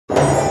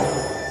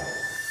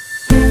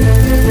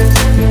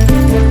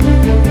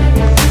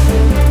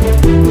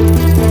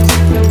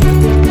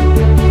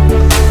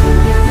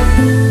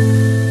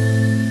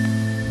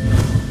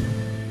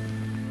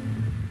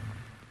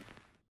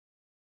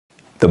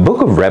The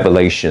book of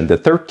Revelation, the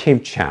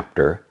 13th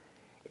chapter,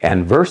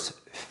 and verse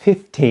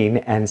 15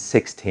 and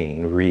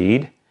 16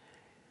 read,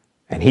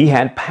 "And he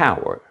had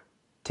power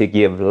to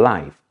give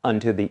life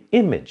unto the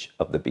image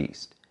of the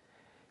beast,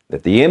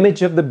 that the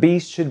image of the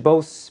beast should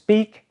both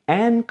speak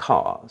and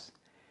cause,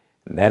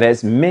 that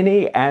as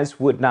many as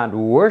would not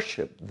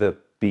worship the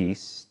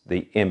beast,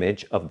 the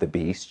image of the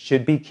beast,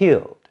 should be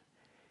killed.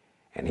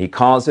 And he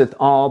causeth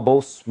all,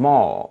 both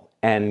small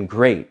and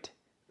great,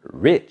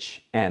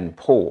 rich and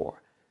poor,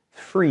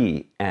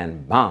 free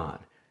and bond,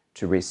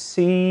 to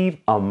receive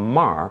a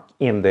mark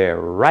in their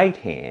right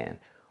hand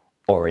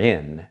or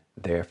in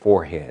their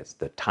foreheads."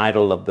 The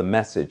title of the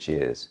message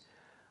is,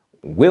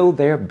 "Will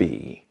There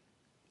Be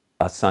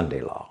a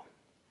Sunday Law?"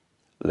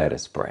 Let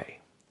us pray.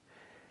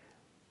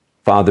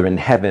 Father in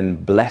heaven,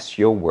 bless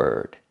your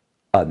word,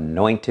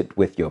 anoint it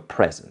with your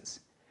presence,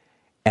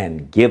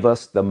 and give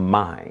us the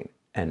mind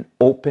and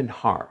open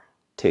heart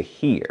to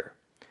hear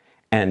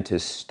and to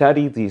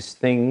study these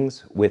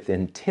things with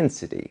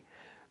intensity,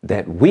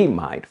 that we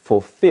might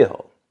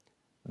fulfill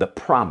the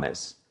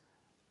promise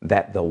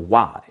that the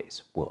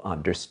wise will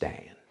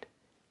understand.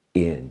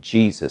 In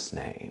Jesus'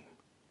 name,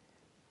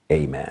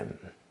 amen.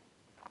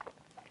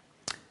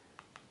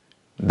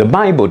 The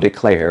Bible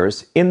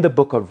declares in the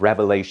book of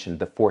Revelation,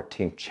 the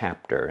 14th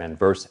chapter and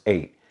verse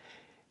 8,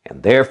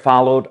 "And there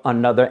followed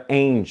another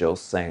angel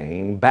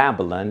saying,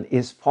 Babylon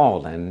is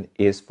fallen,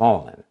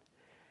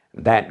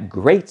 that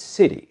great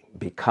city,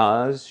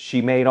 because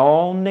she made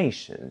all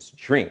nations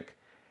drink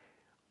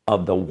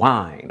of the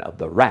wine of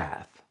the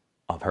wrath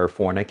of her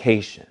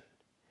fornication.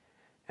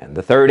 And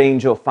the third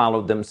angel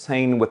followed them,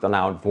 saying with a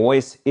loud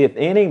voice, If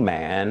any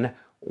man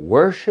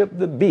worship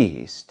the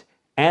beast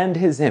and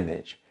his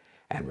image,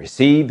 and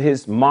receive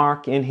his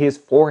mark in his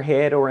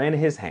forehead or in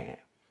his hand,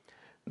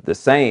 the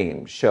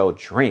same shall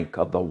drink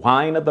of the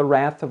wine of the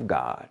wrath of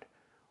God,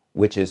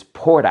 which is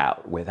poured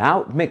out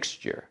without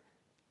mixture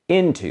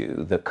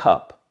into the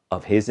cup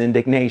of his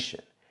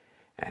indignation.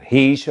 And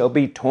he shall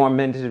be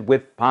tormented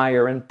with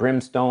fire and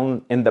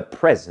brimstone in the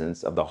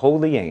presence of the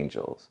holy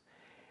angels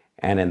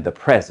and in the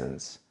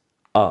presence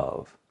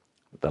of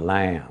the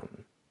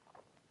Lamb."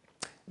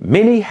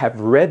 Many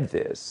have read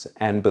this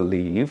and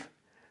believe,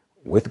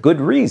 with good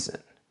reason,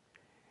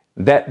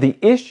 that the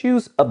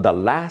issues of the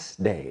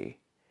last day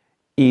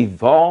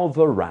evolve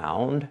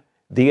around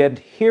the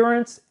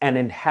adherents and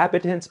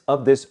inhabitants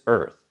of this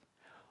earth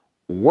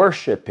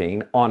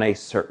worshiping on a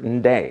certain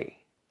day,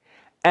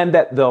 and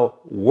that the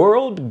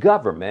world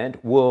government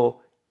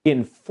will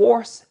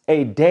enforce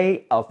a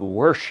day of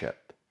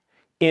worship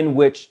in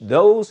which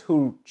those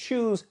who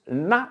choose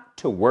not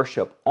to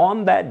worship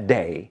on that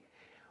day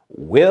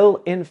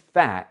will in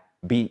fact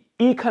be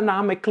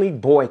economically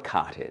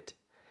boycotted.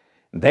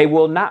 They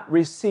will not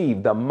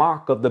receive the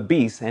mark of the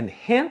beast, and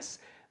hence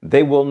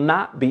they will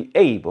not be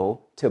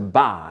able to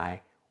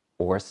buy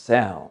or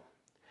sell.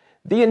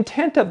 The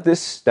intent of this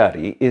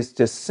study is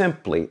to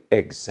simply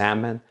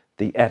examine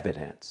the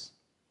evidence.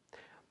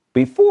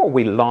 Before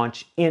we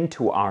launch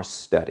into our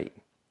study,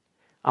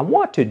 I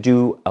want to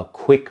do a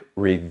quick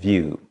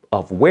review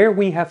of where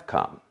we have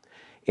come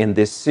in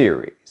this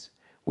series.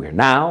 We're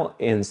now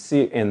in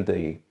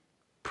the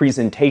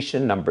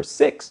presentation number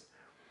 6,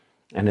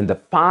 and in the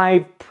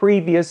 5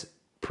 previous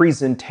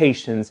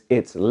presentations,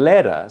 it's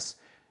led us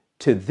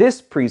to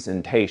this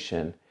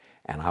presentation,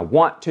 and I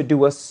want to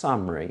do a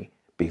summary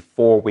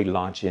before we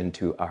launch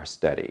into our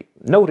study.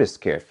 Notice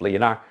carefully,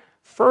 in our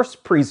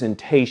first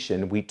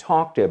presentation, we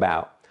talked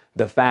about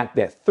the fact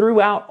that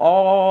throughout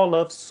all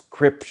of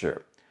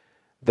Scripture,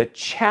 the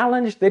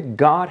challenge that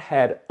God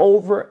had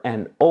over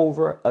and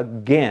over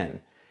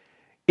again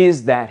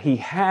is that he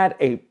had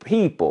a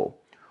people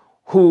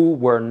who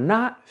were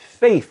not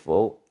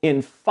faithful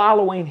in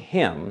following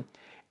him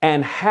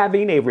and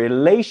having a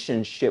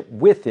relationship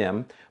with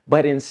him,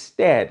 but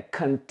instead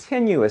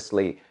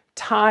continuously,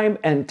 time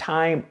and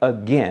time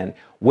again,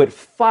 would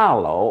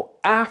follow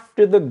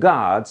after the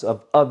gods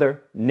of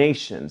other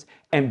nations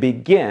and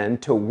begin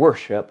to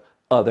worship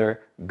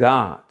other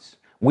gods.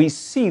 We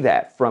see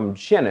that from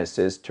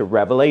Genesis to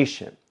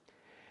Revelation.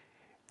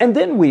 And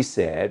then we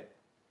said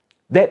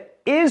that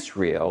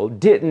Israel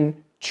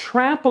didn't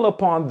trample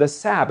upon the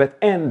Sabbath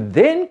and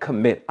then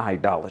commit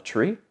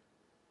idolatry,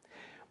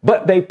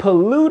 but they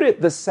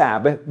polluted the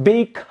Sabbath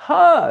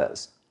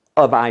because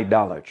of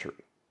idolatry.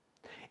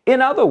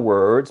 In other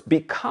words,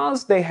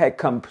 because they had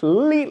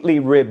completely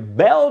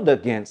rebelled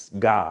against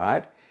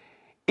God,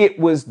 it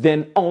was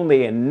then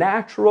only a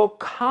natural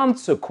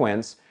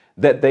consequence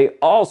that they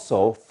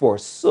also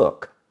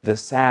forsook the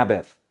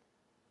Sabbath.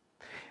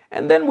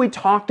 And then we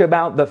talked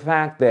about the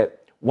fact that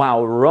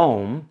while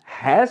Rome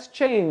has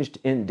changed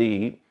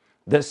indeed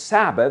the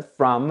Sabbath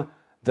from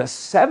the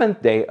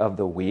 7th day of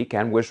the week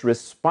and was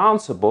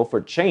responsible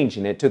for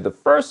changing it to the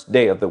 1st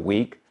day of the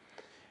week,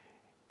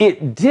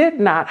 it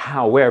did not,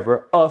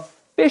 however,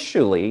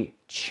 officially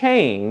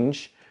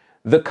change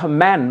the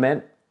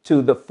commandment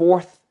to the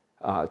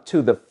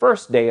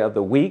first day of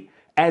the week,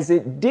 as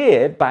it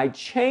did by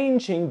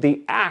changing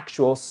the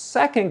actual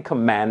second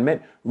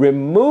commandment,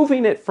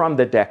 removing it from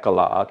the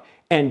Decalogue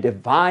and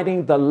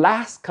dividing the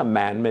last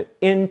commandment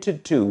into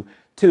two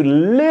to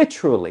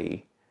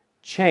literally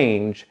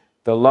change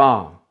the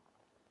law.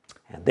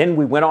 And then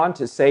we went on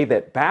to say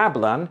that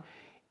Babylon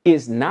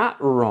is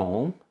not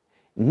Rome,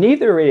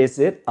 neither is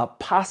it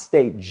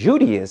apostate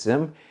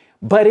Judaism,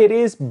 but it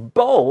is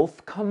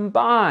both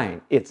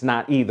combined. It's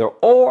not either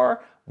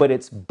or, but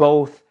it's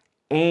both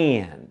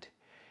and.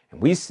 And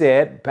we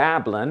said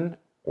Babylon,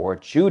 or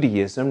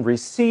Judaism,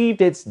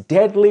 received its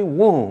deadly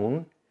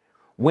wound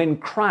when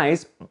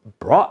Christ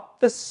brought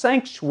the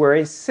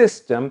sanctuary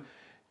system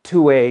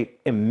to an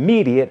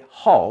immediate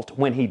halt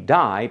when he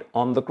died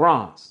on the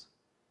cross.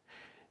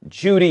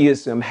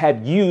 Judaism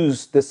had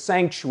used the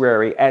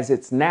sanctuary as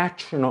its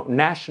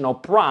national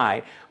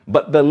pride,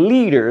 but the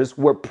leaders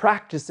were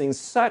practicing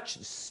such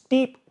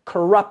steep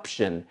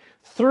corruption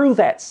through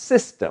that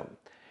system,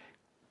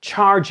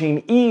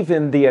 charging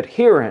even the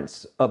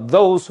adherents of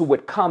those who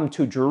would come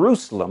to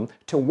Jerusalem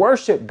to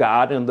worship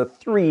God in the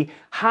 3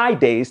 high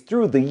days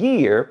through the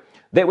year.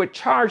 They would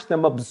charge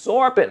them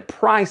exorbitant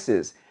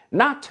prices,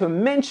 not to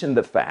mention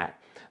the fact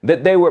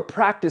that they were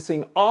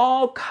practicing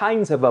all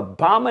kinds of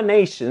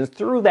abominations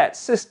through that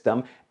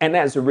system. And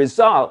as a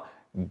result,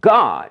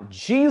 God,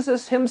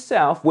 Jesus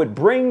himself, would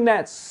bring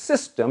that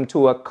system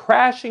to a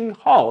crashing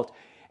halt.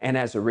 And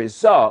as a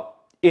result,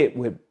 it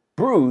would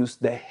bruise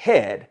the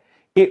head.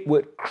 It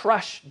would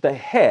crush the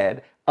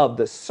head of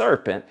the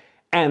serpent,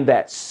 and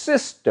that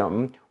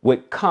system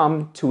would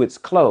come to its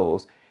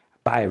close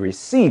by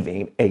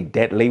receiving a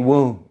deadly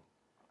wound.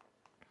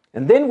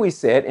 And then we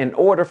said, in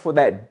order for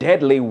that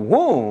deadly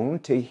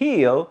wound to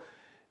heal,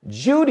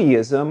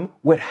 Judaism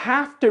would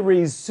have to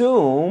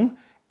resume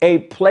a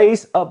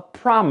place of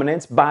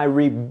prominence by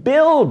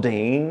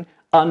rebuilding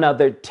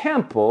another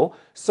temple,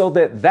 so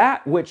that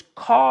that which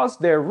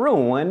caused their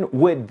ruin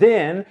would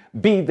then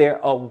be their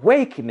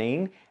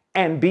awakening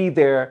and be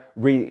their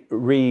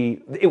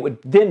it would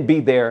then be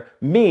their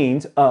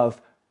means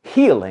of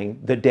healing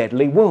the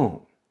deadly wound.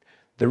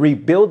 The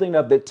rebuilding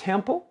of the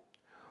temple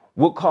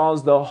will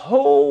cause the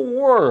whole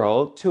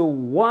world to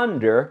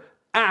wonder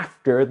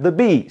after the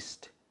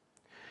beast.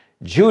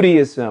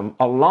 Judaism,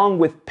 along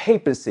with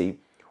papacy,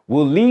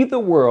 will lead the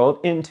world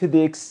into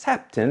the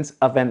acceptance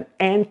of an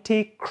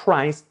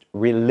antichrist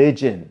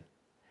religion.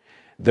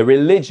 The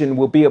religion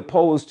will be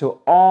opposed to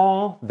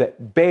all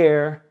that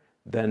bear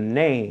the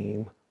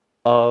name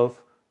of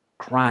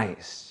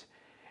Christ.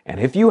 And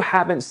if you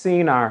haven't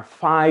seen our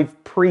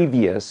 5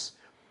 previous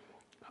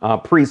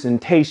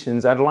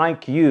presentations, I'd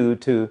like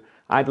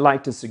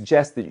to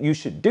suggest that you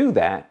should do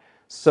that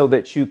so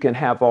that you can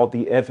have all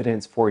the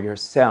evidence for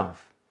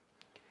yourself.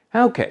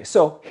 Okay,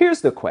 so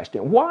here's the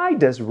question. Why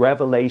does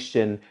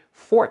Revelation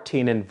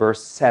 14 and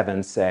verse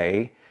 7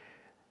 say,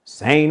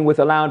 saying with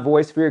a loud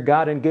voice, fear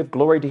God and give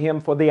glory to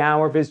him, for the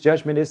hour of his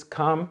judgment is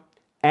come,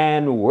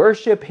 and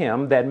worship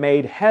him that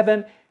made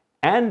heaven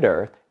and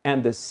earth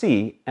and the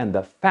sea and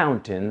the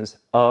fountains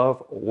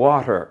of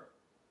water?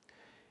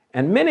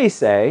 And many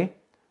say,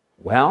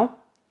 well,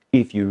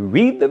 if you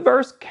read the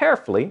verse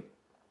carefully,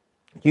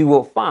 you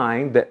will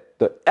find that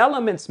the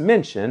elements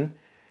mentioned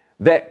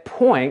that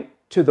point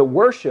to the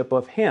worship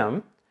of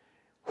him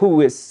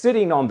who is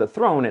sitting on the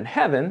throne in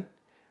heaven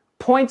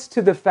points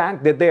to the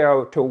fact that they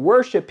are to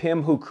worship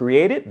him who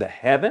created the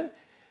heaven,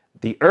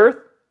 the earth,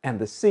 and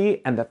the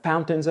sea, and the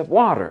fountains of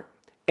water.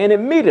 And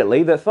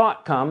immediately the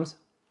thought comes,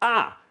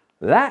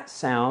 that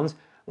sounds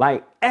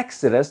like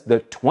Exodus,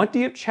 the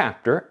 20th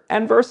chapter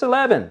and verse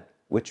 11,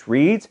 which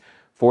reads,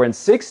 for in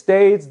 6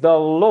 days the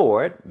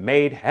Lord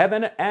made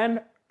heaven and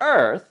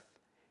earth,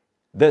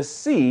 the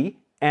sea,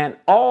 and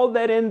all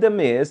that in them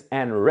is,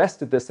 and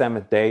rested the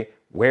 7th day.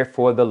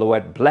 Wherefore the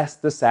Lord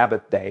blessed the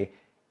Sabbath day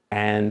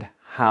and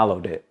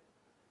hallowed it.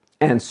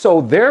 And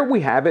so there we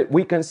have it.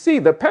 We can see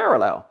the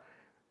parallel.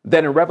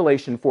 Then in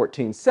Revelation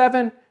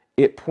 14:7,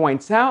 it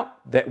points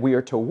out that we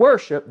are to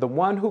worship the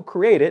one who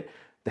created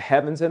the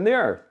heavens and the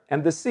earth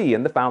and the sea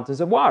and the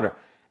fountains of water.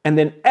 And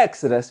then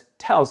Exodus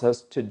tells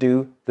us to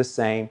do the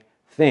same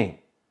thing.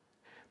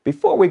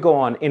 Before we go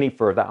on any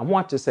further, I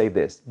want to say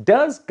this.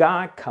 Does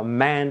God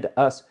command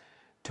us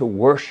to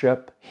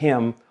worship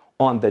him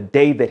on the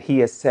day that he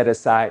has set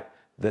aside,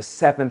 the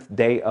 7th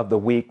day of the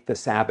week, the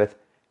Sabbath?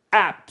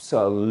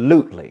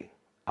 Absolutely.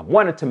 I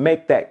wanted to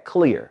make that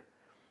clear.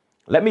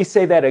 Let me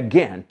say that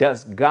again.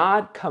 Does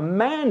God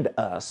command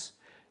us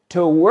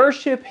to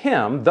worship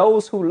him,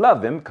 those who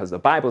love him? Because the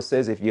Bible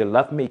says, if you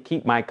love me,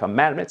 keep my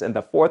commandments. And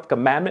the 4th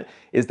commandment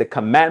is the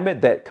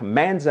commandment that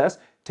commands us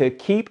to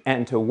keep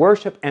and to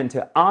worship and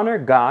to honor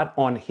God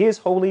on his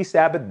holy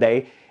Sabbath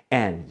day.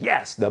 And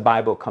yes, the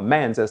Bible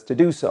commands us to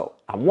do so.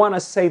 I want to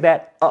say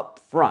that up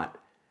front.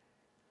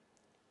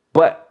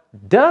 But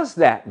does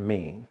that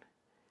mean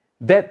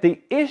that the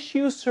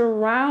issue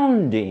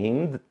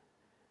surrounding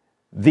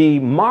the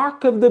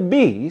mark of the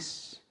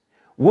beast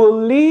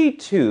will lead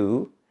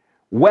to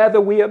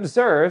whether we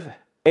observe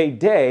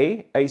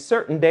a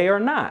certain day or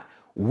not.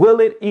 Will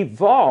it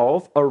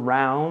evolve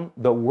around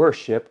the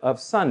worship of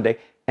Sunday?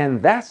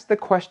 And that's the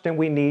question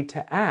we need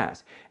to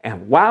ask.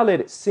 And while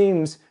it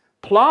seems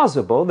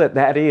plausible that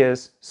that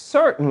is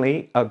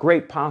certainly a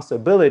great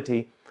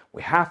possibility,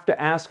 we have to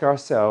ask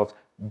ourselves,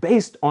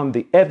 based on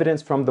the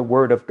evidence from the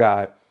Word of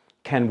God,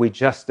 can we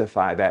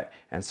justify that?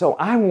 And so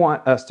I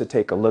want us to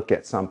take a look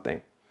at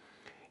something.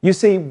 You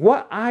see,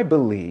 what I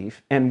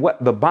believe and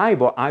what the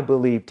Bible, I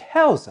believe,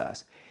 tells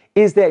us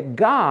is that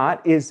God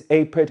is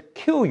a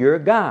peculiar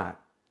God.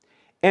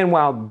 And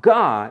while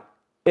God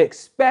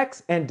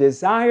expects and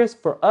desires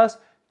for us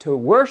to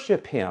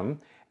worship Him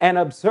and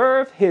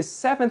observe His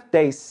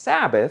seventh-day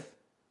Sabbath,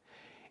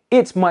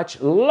 it's much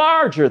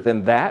larger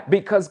than that,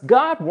 because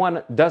God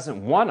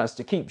doesn't want us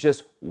to keep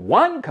just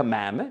one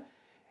commandment.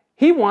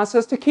 He wants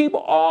us to keep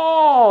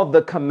all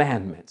the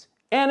commandments.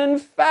 And in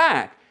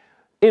fact,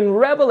 in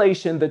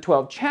Revelation, the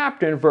 12th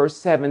chapter, in verse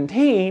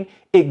 17,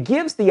 it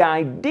gives the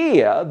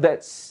idea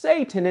that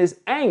Satan is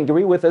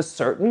angry with a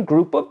certain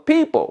group of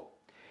people.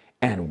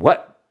 And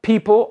what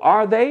people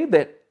are they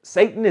that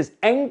Satan is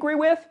angry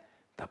with?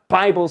 The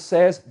Bible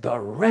says the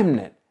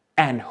remnant.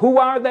 And who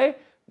are they?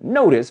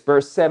 Notice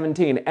verse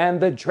 17, and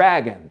the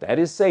dragon, that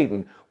is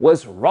Satan,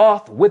 was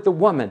wroth with the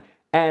woman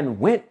and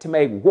went to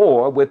make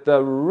war with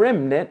the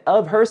remnant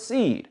of her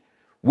seed,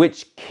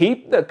 which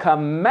keep the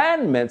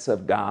commandments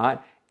of God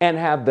and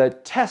have the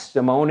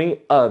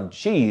testimony of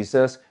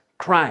Jesus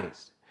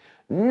Christ.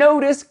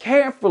 Notice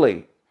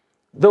carefully,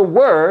 the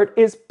word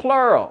is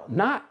plural,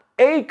 not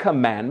a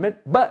commandment,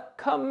 but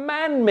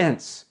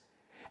commandments.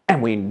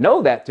 And we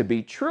know that to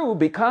be true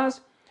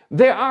because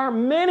there are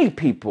many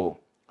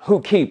people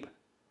who keep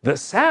the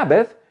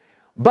Sabbath,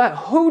 but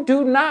who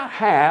do not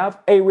have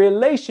a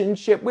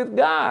relationship with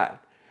God.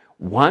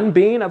 One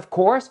being, of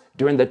course,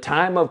 during the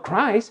time of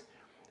Christ,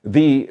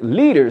 the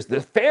leaders,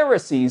 the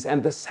Pharisees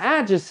and the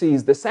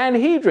Sadducees, the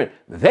Sanhedrin,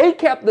 they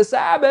kept the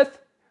Sabbath,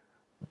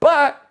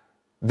 but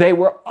they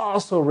were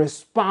also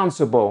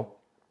responsible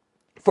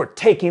for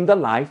taking the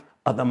life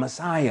of the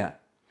Messiah.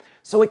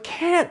 So it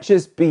can't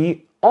just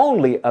be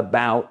only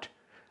about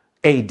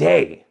a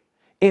day.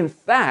 In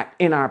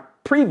fact, in our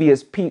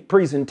previous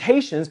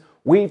presentations,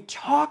 we've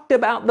talked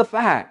about the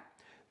fact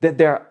that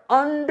there are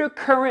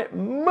undercurrent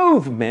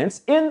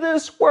movements in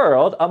this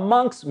world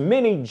amongst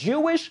many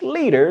Jewish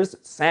leaders,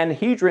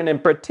 Sanhedrin in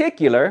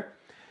particular,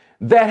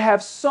 that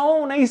have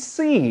sown a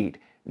seed,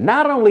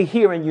 not only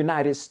here in the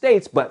United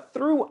States, but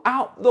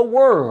throughout the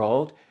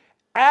world,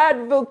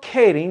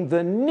 advocating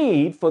the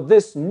need for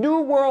this new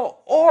world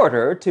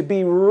order to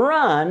be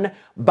run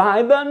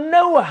by the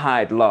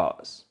Noahide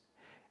laws.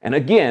 And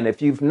again,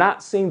 if you've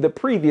not seen the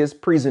previous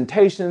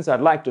presentations,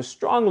 I'd like to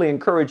strongly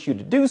encourage you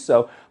to do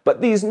so. But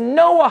these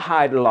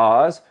Noahide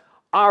laws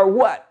are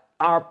what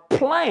are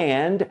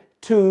planned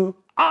to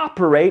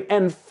operate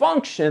and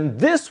function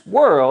this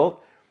world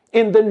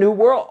in the New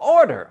World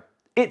Order.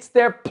 It's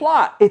their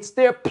plot, it's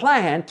their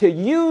plan to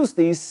use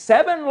these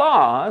 7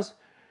 laws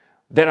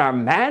that are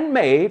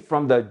man-made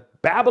from the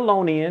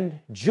Babylonian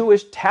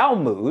Jewish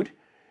Talmud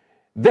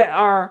that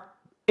are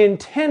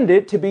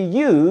intended to be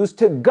used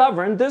to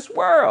govern this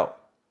world.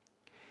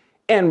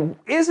 And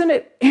isn't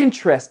it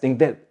interesting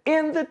that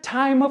in the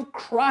time of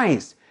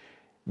Christ,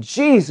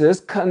 Jesus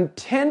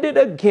contended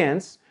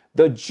against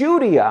the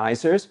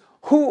Judaizers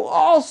who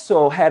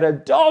also had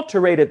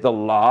adulterated the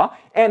law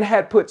and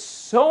had put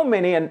so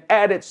many and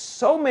added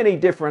so many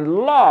different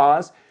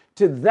laws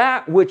to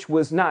that which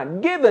was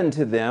not given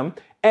to them.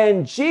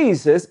 And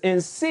Jesus,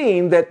 in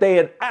seeing that they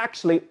had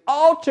actually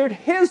altered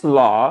his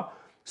law,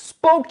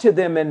 spoke to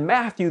them in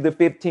Matthew, the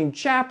 15th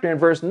chapter, in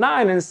verse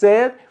 9, and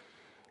said,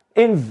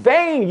 "In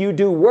vain you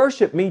do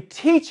worship me,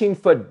 teaching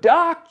for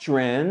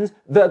doctrines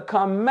the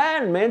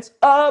commandments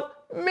of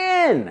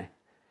men."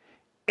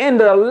 In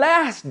the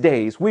last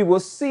days, we will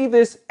see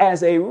this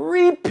as a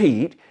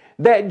repeat,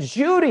 that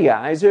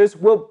Judaizers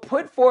will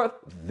put forth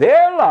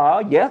their law,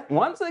 yet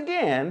once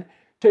again,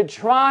 to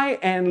try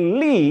and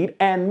lead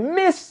and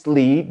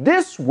mislead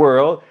this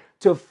world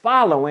to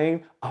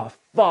following a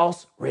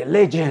false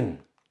religion.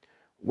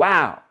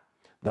 Wow,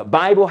 the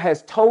Bible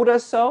has told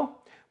us so.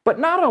 But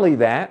not only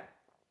that,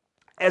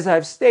 as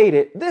I've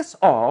stated,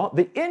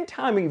 the end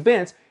time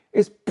events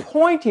is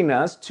pointing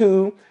us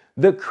to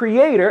the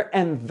Creator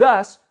and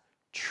thus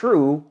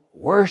true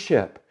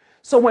worship.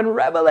 So when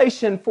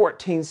Revelation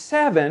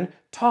 14:7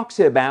 talks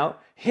about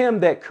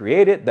him that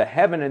created the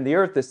heaven and the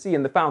earth, the sea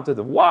and the fountains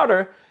of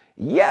water,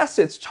 yes,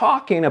 it's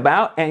talking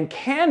about and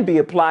can be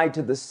applied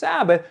to the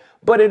Sabbath,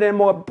 but in a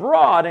more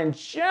broad and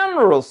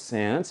general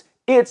sense,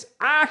 it's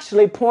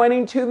actually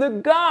pointing to the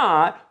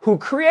God who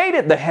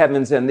created the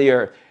heavens and the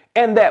earth.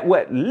 And that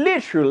what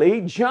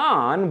literally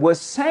John was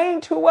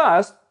saying to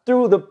us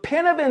through the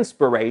pen of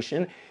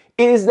inspiration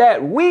is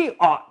that we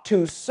ought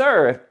to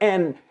serve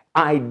and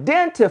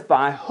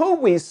identify who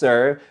we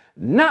serve,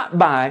 not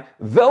by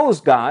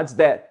those gods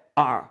that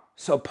are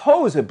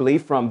supposedly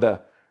from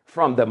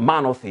the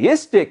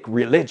monotheistic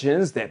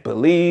religions that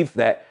believe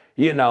that,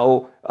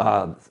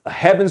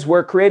 Heavens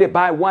were created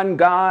by one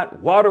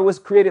God, water was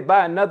created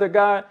by another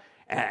God,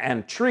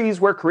 and trees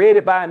were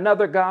created by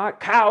another God,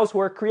 cows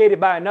were created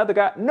by another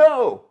God.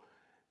 No,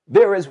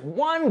 there is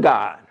one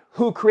God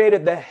who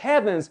created the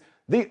heavens,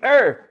 the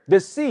earth, the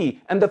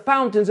sea, and the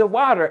fountains of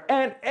water,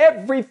 and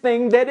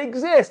everything that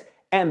exists.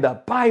 And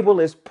the Bible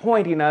is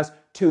pointing us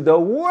to the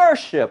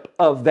worship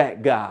of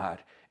that God,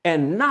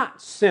 and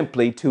not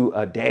simply to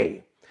a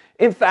day.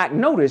 In fact,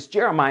 notice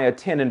Jeremiah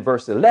 10 and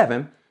verse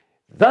 11,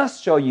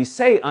 thus shall ye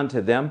say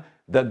unto them,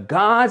 the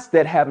gods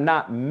that have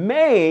not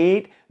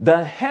made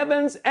the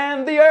heavens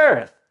and the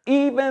earth,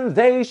 even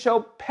they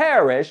shall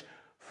perish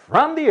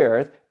from the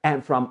earth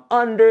and from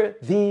under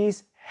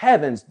these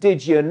heavens.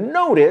 Did you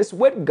notice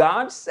what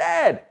God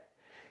said?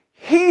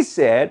 He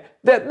said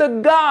that the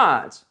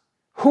gods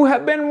who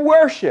have been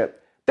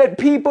worshiped, that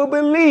people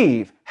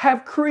believe,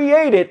 have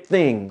created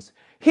things.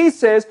 He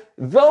says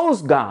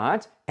those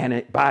gods,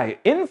 and by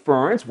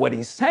inference, what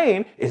he's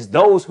saying is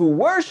those who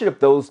worship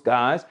those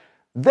gods,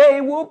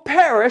 they will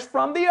perish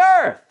from the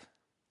earth.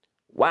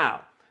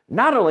 Wow.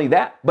 Not only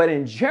that, but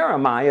in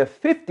Jeremiah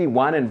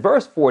 51 and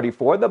verse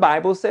 44, the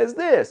Bible says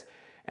this,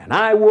 and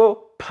I will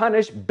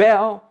punish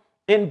Bel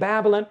in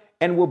Babylon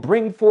and will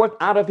bring forth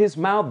out of his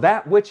mouth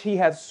that which he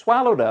hath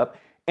swallowed up,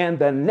 and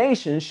the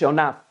nations shall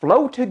not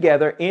flow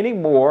together any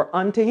more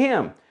unto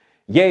him.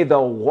 Yea,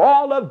 the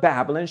wall of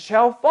Babylon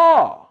shall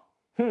fall.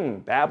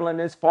 Babylon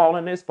is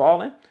fallen, is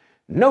fallen.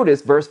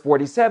 Notice verse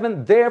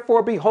 47,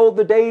 therefore behold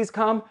the days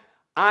come,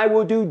 I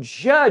will do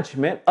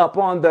judgment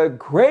upon the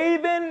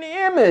graven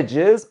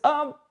images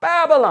of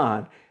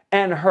Babylon,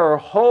 and her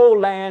whole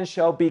land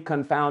shall be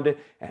confounded,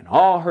 and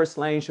all her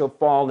slain shall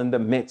fall in the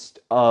midst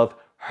of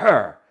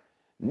her.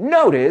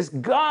 Notice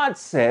God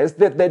says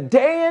that the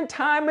day and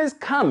time is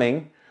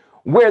coming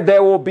where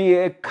there will be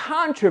a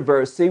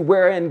controversy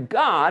wherein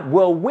God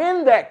will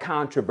win that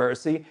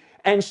controversy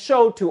and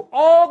show to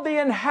all the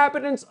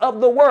inhabitants of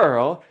the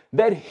world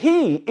that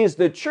he is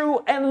the true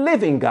and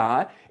living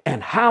God.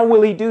 And how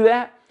will he do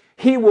that?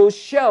 He will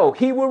show,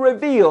 he will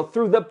reveal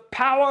through the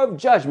power of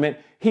judgment,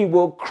 he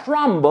will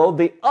crumble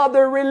the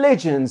other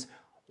religions.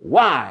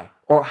 Why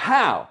or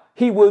how?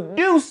 He will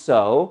do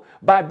so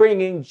by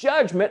bringing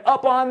judgment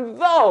upon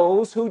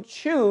those who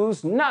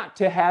choose not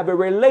to have a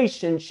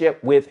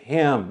relationship with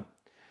him.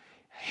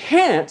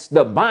 Hence,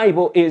 the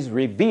Bible is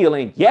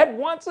revealing yet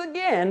once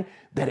again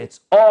that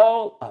it's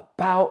all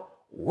about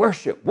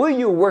worship. Will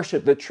you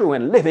worship the true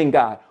and living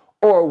God,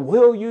 or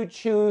will you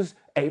choose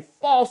a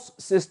false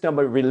system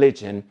of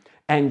religion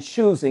and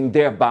choosing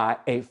thereby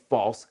a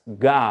false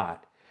God?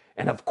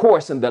 And of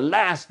course, in the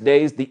last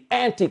days, the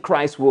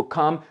Antichrist will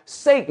come.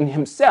 Satan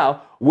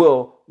himself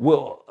will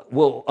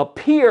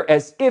appear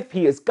as if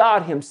he is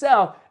God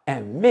himself,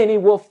 and many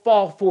will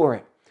fall for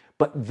it.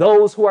 But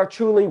those who are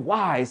truly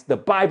wise, the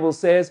Bible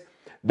says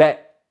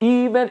that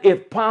even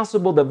if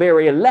possible, the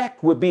very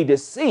elect would be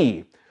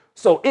deceived.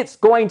 So it's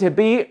going to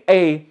be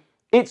a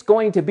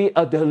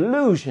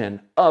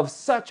delusion of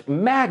such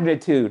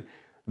magnitude.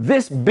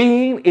 This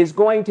being is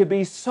going to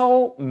be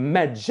so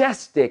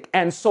majestic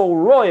and so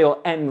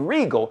royal and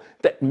regal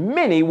that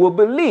many will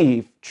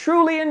believe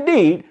truly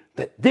indeed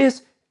that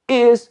this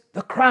is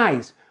the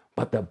Christ.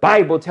 But the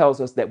Bible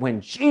tells us that when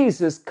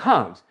Jesus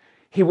comes,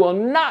 he will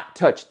not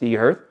touch the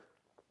earth.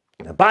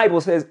 The Bible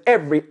says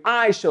every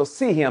eye shall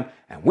see him,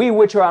 and we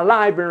which are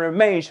alive and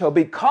remain shall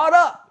be caught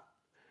up.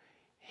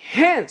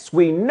 Hence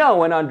we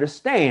know and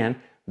understand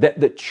that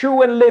the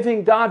true and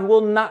living God will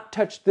not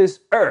touch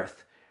this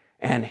earth.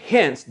 And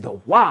hence the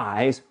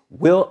wise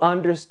will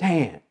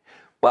understand.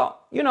 Well,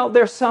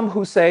 there's some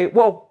who say,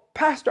 well,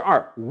 Pastor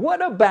Art,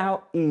 what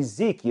about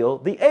Ezekiel,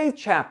 the 8th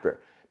chapter?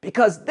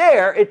 Because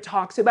there it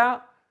talks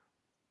about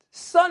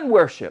sun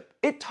worship.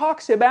 It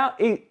talks about,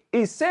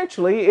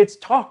 essentially, it's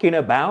talking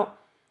about,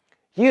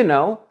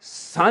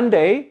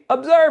 Sunday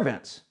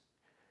observance,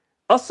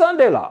 a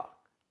Sunday law.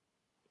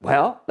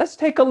 Well, let's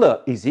take a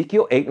look.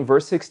 Ezekiel 8 and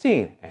verse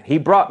 16. And he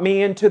brought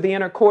me into the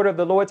inner court of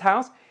the Lord's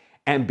house,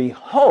 and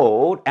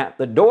behold, at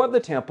the door of the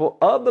temple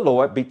of the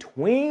Lord,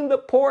 between the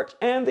porch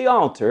and the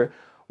altar,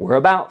 were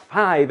about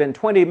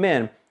 25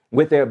 men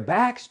with their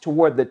backs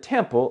toward the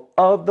temple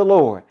of the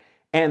Lord,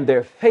 and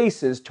their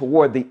faces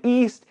toward the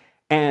east,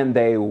 and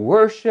they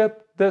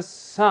worshiped the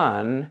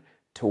sun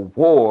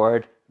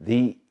toward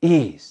the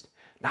east.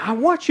 Now, I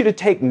want you to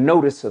take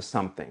notice of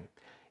something.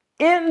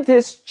 In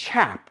this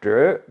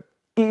chapter,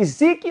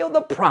 Ezekiel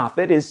the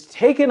prophet is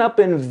taken up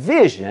in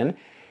vision,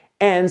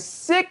 and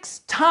 6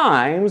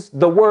 times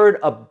the word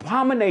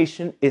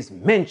abomination is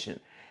mentioned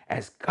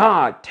as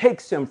God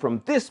takes him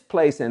from this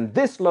place and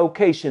this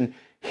location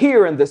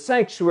here in the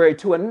sanctuary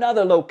to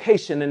another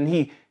location, and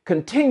he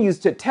continues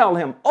to tell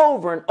him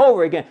over and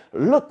over again,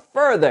 look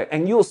further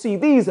and you'll see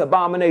these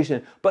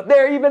abominations, but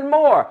there are even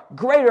more,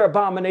 greater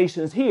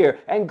abominations here,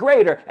 and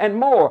greater and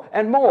more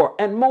and more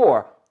and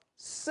more.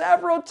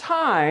 Several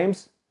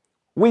times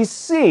we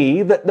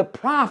see that the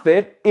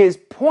prophet is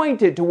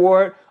pointed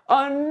toward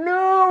a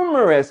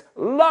numerous,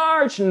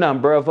 large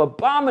number of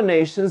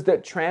abominations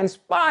that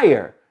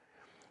transpire.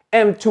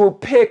 And to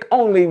pick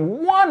only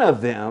one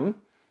of them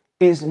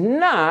is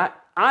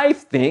not, I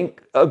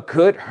think, a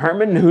good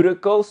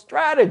hermeneutical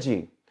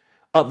strategy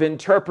of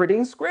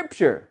interpreting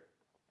Scripture.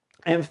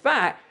 In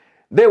fact,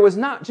 there was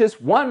not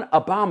just one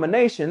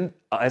abomination,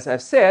 as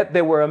I've said,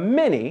 there were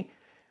many,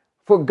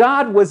 for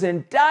God was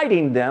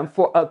indicting them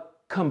for a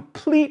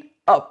complete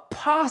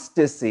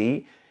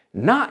apostasy,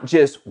 not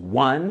just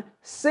one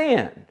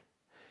sin.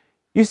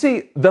 You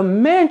see, the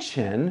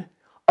mention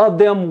of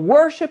them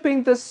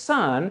worshiping the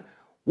sun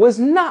was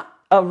not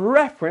a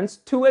reference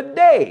to a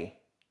day.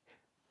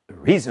 The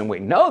reason we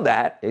know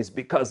that is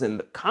because in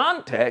the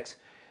context,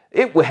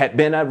 it had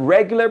been a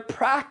regular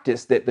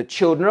practice that the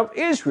children of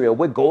Israel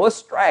would go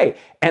astray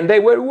and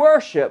they would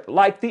worship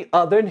like the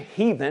other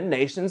heathen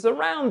nations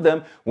around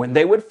them when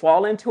they would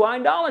fall into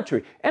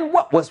idolatry. And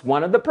what was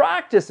one of the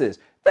practices?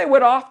 They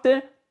would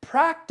often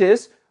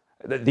practice,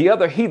 the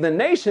other heathen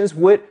nations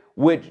would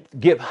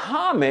give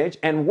homage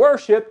and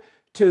worship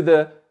to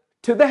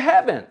the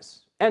heavens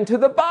and to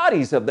the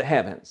bodies of the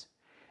heavens.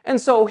 And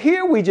so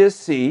here we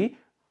just see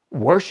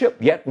worship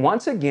yet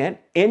once again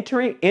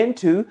entering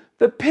into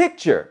the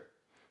picture.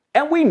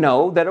 And we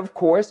know that, of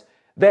course,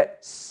 that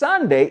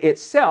Sunday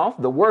itself,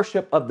 the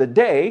worship of the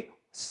day,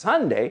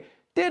 Sunday,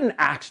 didn't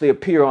actually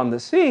appear on the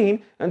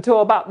scene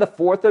until about the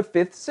 4th or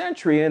 5th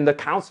century in the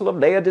Council of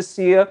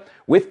Laodicea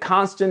with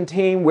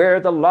Constantine, where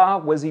the law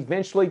was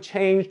eventually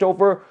changed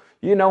over,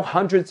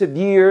 hundreds of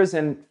years.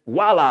 And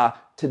voila,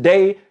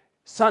 today,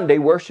 Sunday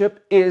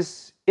worship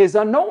is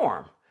a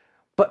norm.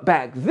 But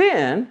back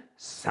then,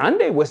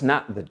 Sunday was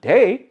not the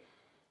day.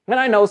 And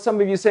I know some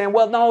of you saying,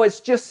 well, no, it's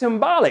just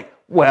symbolic.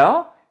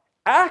 Well,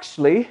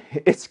 actually,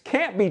 it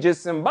can't be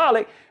just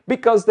symbolic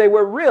because they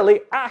were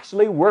really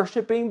actually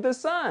worshiping the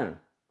sun.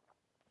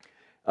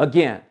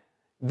 Again,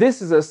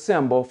 this is a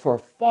symbol for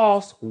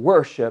false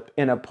worship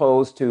in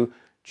opposed to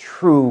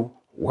true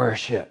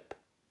worship.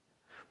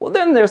 Well,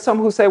 then there's some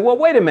who say, well,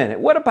 wait a minute.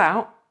 What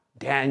about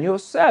Daniel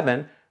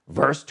 7,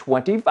 verse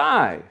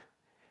 25?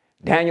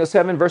 Daniel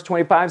 7, verse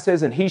 25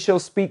 says, and he shall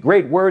speak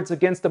great words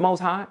against the Most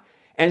High,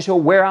 and shall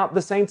wear out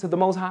the saints of the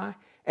Most High,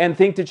 and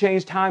think to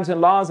change times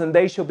and laws, and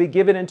they shall be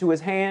given into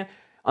his hand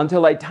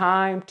until a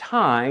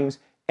times,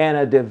 and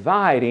a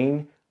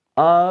dividing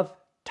of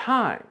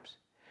times.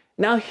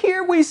 Now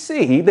here we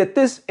see that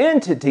this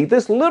entity,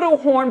 this little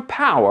horn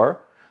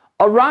power,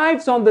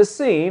 arrives on the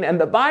scene, and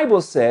the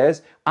Bible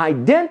says,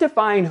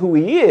 identifying who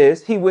he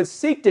is, he would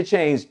seek to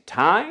change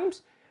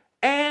times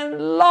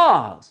and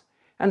laws.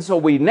 And so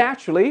we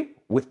naturally,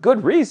 with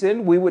good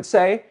reason, we would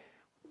say,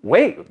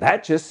 wait,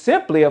 that just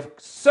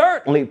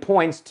certainly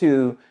points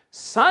to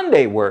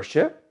Sunday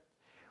worship.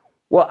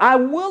 Well, I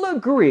will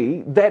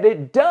agree that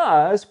it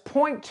does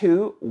point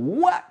to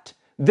what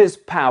this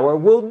power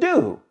will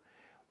do.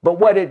 But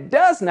what it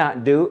does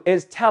not do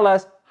is tell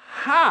us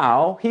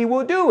how he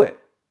will do it.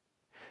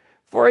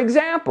 For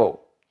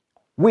example,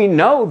 we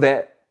know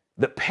that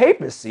the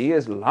papacy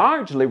is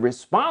largely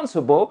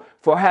responsible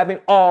for having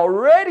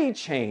already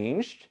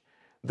changed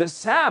the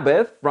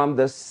Sabbath from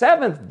the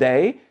 7th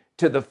day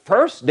to the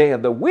 1st day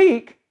of the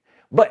week.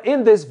 But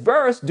in this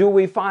verse, do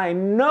we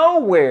find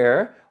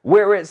nowhere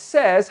where it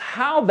says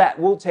how that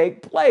will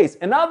take place?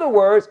 In other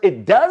words,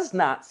 it does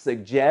not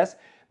suggest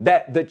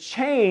that the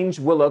change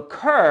will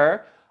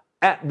occur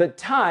at the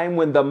time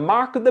when the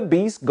mark of the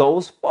beast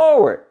goes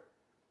forward.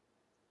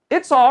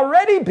 It's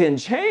already been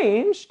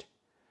changed.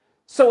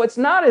 So it's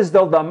not as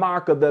though the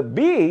mark of the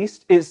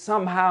beast is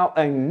somehow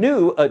a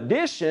new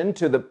addition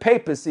to the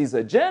papacy's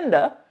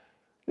agenda.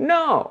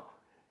 No.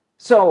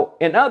 So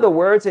in other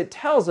words, it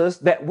tells us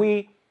that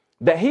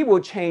he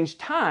will change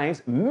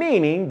times,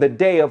 meaning the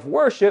day of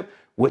worship,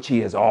 which he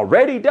has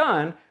already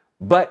done,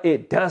 but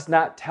it does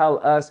not tell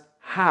us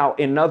how,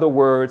 in other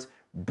words,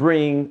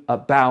 bring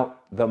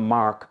about the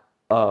mark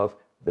of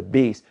the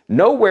beast.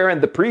 Nowhere in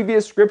the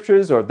previous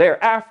scriptures or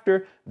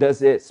thereafter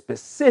does it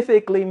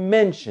specifically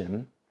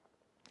mention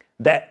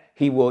that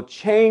he will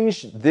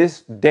change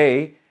this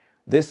day,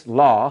 this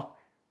law,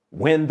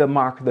 when the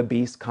mark of the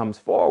beast comes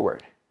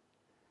forward.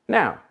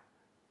 Now,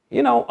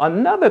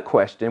 another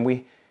question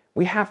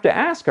we have to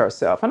ask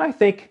ourselves, and I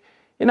think,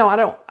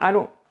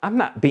 I'm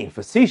not being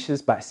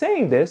facetious by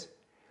saying this,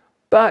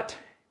 but,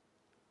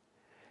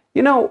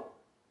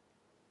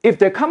 if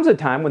there comes a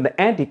time when the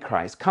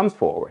Antichrist comes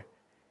forward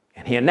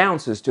and he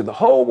announces to the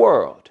whole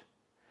world,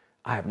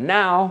 I have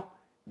now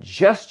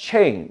just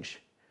changed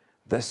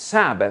the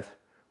Sabbath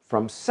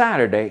from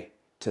Saturday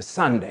to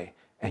Sunday,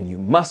 and you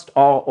must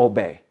all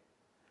obey.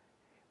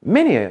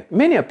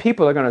 Many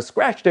people are going to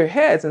scratch their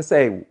heads and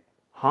say,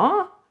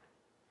 huh?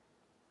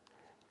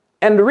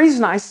 And the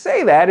reason I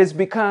say that is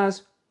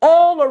because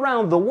all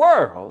around the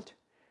world,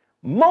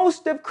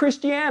 most of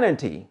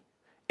Christianity,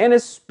 and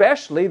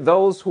especially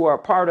those who are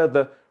part of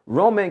the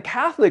Roman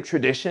Catholic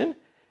tradition,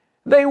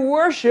 they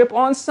worship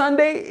on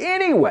Sunday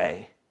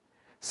anyway.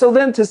 So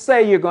then to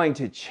say you're going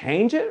to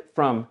change it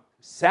from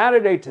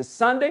Saturday to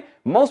Sunday,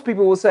 most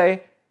people will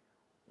say,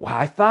 well,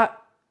 I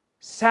thought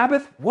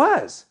Sabbath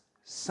was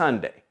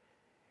Sunday.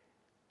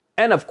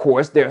 And of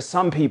course, there are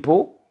some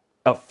people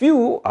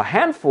a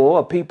handful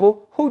of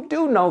people who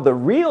do know the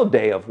real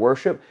day of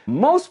worship.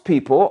 Most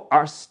people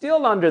are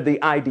still under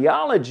the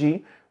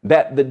ideology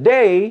that the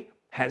day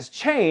has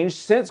changed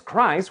since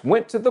Christ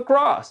went to the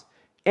cross.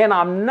 And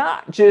I'm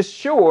not just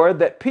sure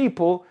that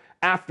people,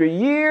 after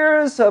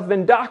years of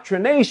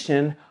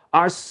indoctrination,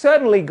 are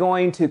suddenly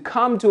going to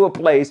come to a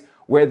place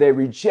where they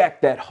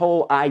reject that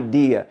whole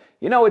idea.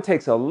 You know, it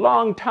takes a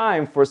long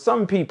time for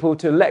some people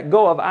to let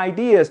go of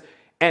ideas,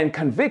 and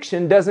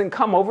conviction doesn't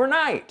come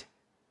overnight.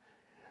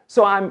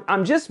 So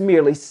I'm just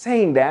merely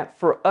saying that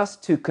for us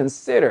to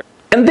consider.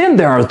 And then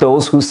there are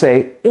those who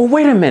say, well,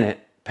 wait a minute,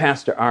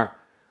 Pastor Art,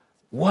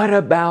 what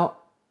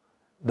about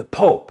the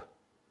Pope?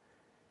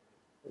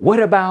 What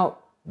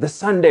about the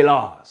Sunday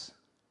laws?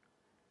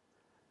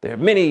 There are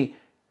many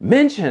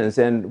mentions,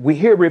 and we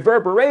hear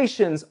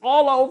reverberations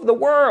all over the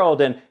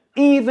world, and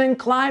even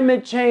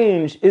climate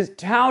change is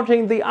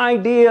touting the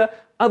idea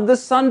of the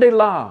Sunday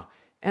law.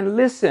 And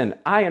listen,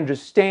 I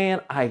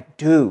understand, I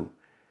do.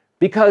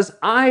 Because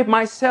I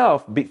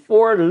myself,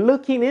 before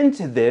looking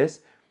into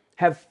this,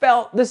 have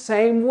felt the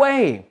same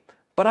way.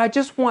 But I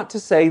just want to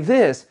say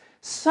this: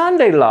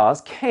 Sunday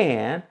laws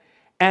can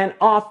and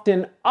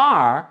often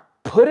are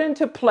put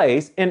into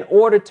place in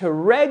order to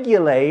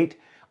regulate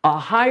a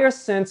higher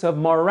sense of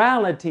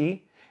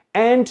morality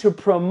and to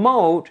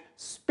promote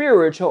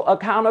spiritual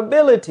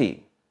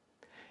accountability.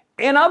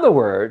 In other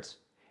words,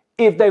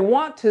 if they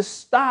want to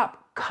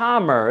stop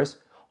commerce,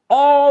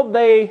 all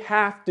they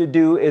have to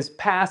do is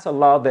pass a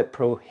law that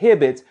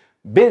prohibits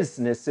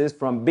businesses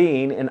from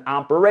being in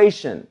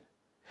operation.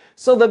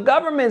 So the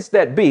governments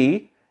that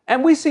be,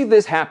 and we see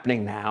this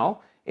happening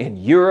now in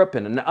Europe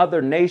and in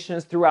other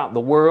nations throughout the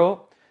world,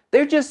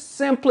 they're just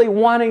simply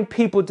wanting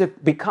people to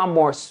become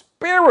more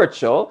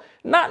spiritual,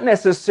 not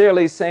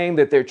necessarily saying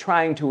that they're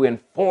trying to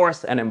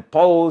enforce and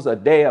impose a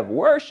day of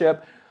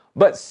worship,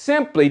 but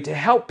simply to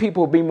help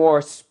people be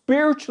more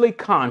spiritually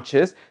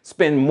conscious,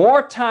 spend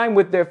more time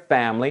with their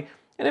family.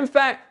 And in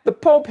fact, the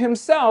Pope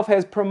himself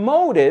has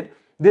promoted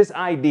this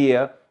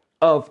idea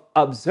of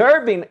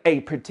observing a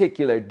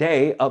particular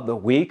day of the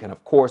week, and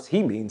of course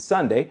he means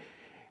Sunday,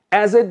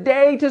 as a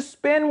day to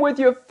spend with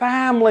your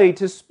family,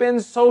 to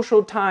spend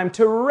social time,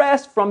 to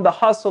rest from the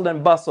hustle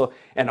and bustle.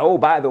 And oh,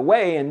 by the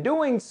way, in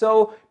doing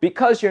so,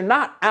 because you're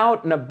not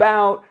out and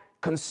about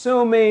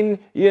consuming,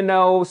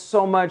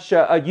 so much,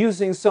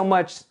 using so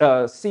much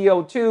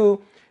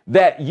CO2,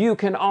 that you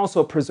can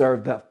also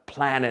preserve the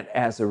planet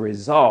as a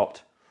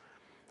result.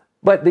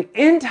 But the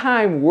end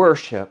time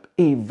worship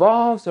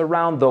evolves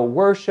around the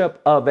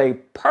worship of a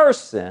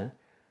person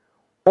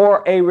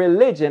or a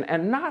religion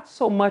and not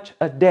so much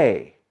a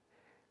day.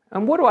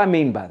 And what do I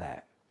mean by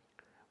that?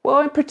 Well,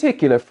 in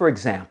particular, for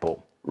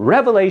example,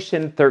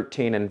 Revelation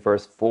 13 and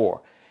verse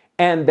 4,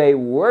 and they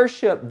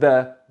worship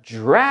the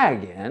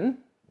dragon.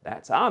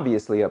 That's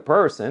obviously a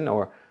person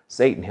or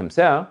Satan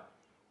himself.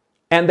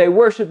 And they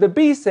worship the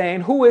beast,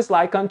 saying, who is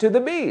like unto the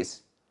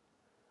beast?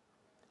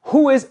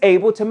 Who is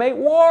able to make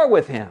war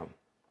with him?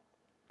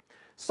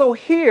 So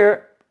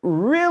here,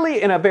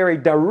 really in a very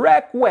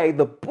direct way,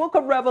 the book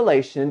of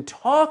Revelation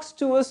talks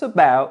to us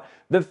about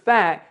the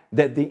fact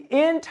that the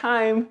end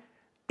time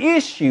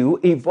issue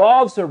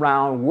evolves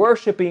around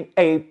worshiping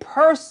a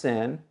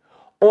person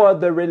or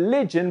the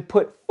religion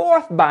put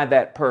forth by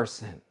that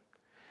person.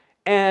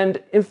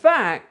 And in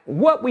fact,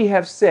 what we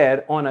have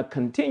said on a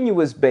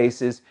continuous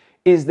basis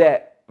is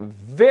that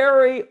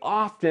very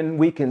often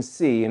we can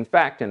see, in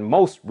fact, in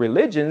most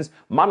religions,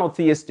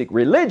 monotheistic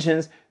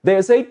religions,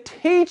 there's a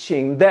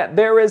teaching that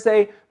there is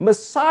a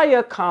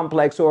Messiah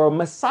complex or a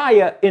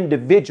Messiah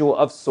individual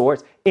of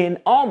sorts in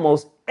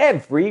almost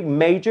every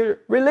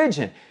major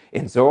religion.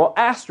 In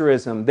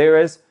Zoroastrianism, there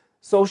is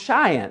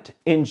Soshiant.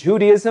 In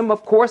Judaism,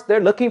 of course, they're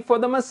looking for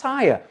the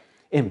Messiah.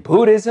 In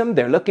Buddhism,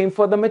 they're looking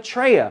for the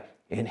Maitreya.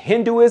 In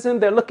Hinduism,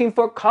 they're looking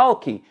for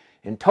Kalki.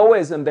 In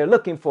Taoism, they're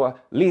looking for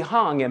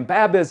Lihang. In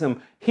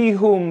Babism, he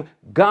whom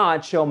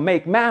God shall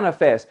make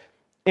manifest.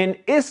 In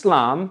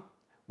Islam,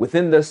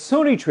 within the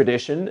Sunni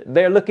tradition,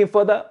 they're looking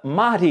for the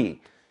Mahdi.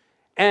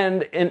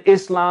 And in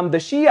Islam, the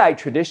Shiite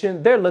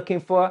tradition, they're looking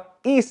for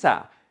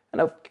Isa.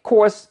 And of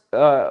course,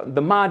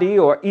 the Mahdi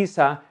or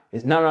Isa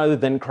is none other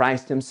than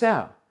Christ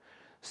himself.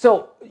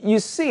 So you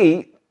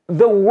see,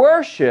 the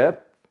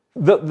worship,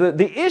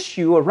 the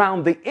issue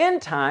around the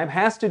end time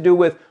has to do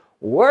with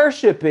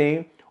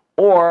worshiping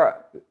or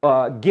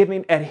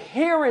giving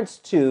adherence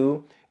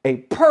to a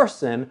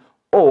person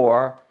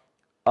or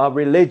a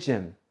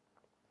religion.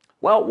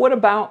 Well, what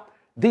about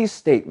these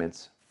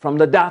statements from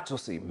Laudato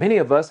Si'? Many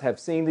of us have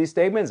seen these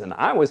statements, and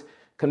I was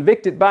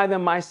convicted by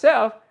them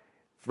myself.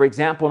 For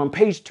example, on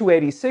page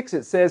 286,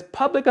 it says,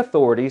 public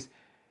authorities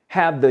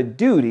have the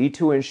duty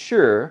to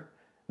ensure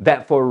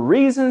that for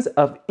reasons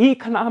of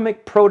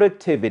economic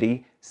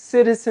productivity,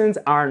 citizens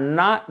are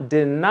not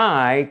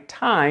denied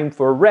time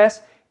for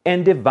rest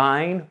and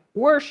divine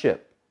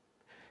worship.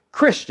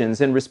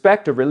 Christians, in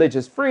respect of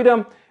religious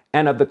freedom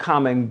and of the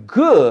common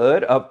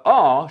good of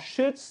all,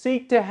 should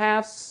seek to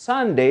have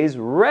Sundays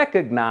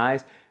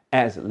recognized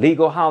as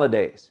legal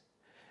holidays.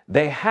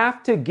 They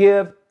have to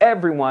give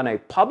everyone a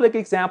public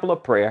example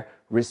of prayer,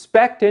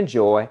 respect and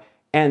joy,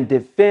 and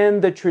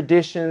defend the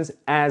traditions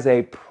as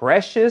a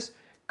precious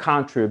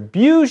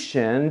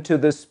contribution to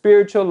the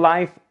spiritual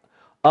life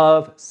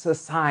of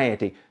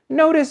society.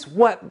 Notice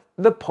what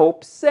the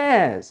Pope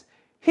says.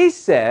 He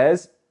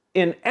says,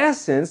 in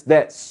essence,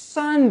 that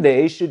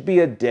Sunday should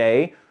be a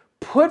day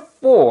put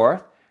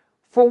forth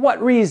for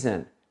what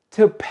reason?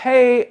 To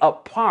pay a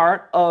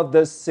part of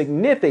the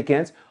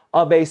significance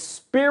of a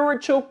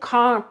spiritual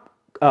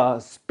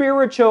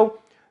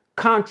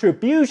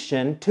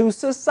contribution to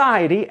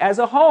society as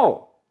a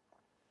whole.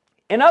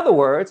 In other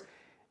words,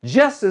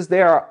 just as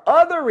there are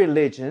other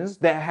religions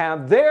that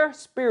have their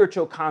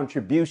spiritual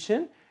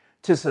contribution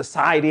to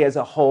society as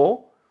a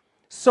whole,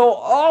 so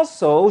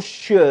also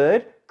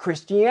should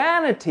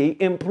Christianity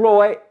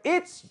employ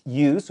its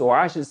use, or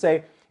I should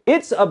say,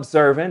 its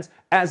observance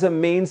as a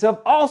means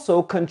of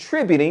also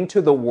contributing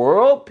to the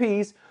world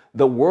peace,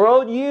 the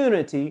world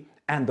unity,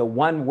 and the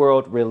one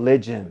world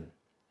religion.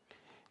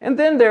 And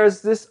then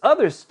there's this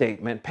other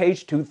statement,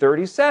 page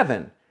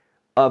 237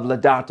 of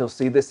Laudato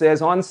Si, that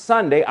says, on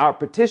Sunday, our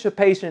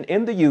participation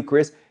in the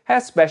Eucharist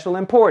has special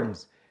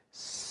importance.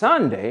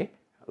 Sunday,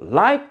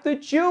 like the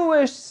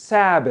Jewish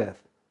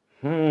Sabbath,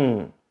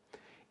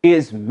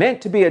 is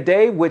meant to be a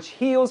day which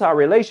heals our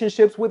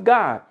relationships with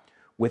God,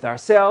 with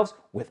ourselves,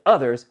 with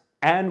others,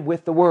 and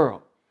with the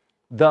world.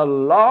 The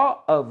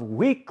law of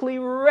weekly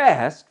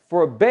rest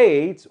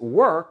forbids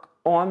work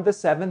on the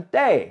seventh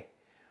day.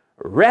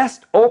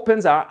 Rest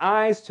opens our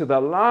eyes to the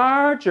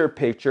larger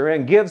picture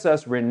and gives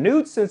us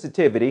renewed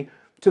sensitivity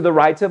to the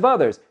rights of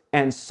others.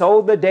 And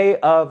so the day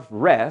of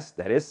rest,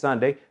 that is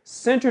Sunday,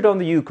 centered on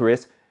the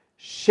Eucharist,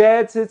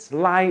 sheds its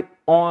light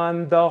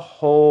on the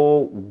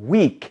whole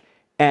week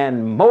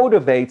and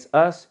motivates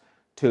us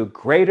to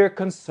greater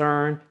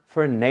concern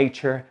for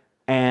nature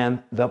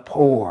and the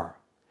poor.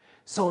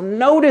 So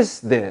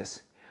notice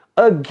this.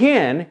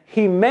 Again,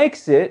 he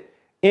makes it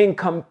in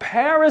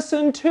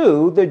comparison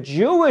to the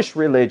Jewish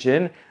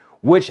religion,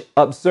 which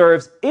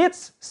observes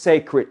its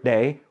sacred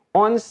day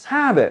on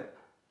Sabbath.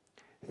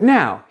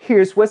 Now,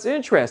 here's what's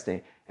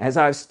interesting. As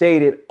I've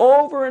stated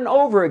over and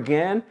over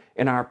again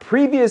in our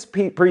previous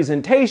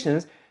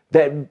presentations,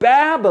 that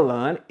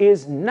Babylon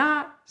is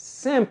not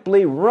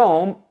simply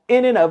Rome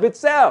in and of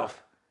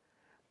itself,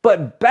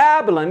 but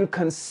Babylon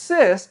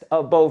consists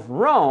of both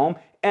Rome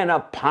and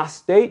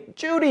apostate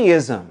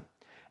Judaism,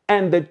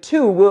 and the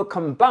two will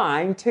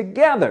combine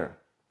together.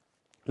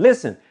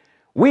 Listen,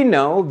 we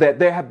know that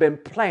there have been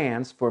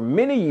plans for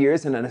many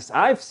years, and as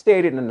I've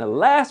stated in the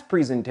last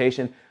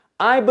presentation,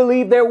 I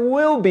believe there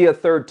will be a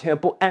third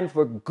temple, and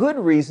for good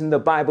reason. The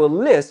Bible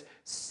lists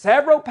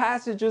several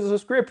passages of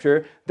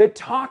scripture that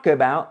talk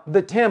about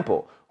the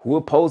temple. Who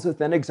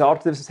opposeth and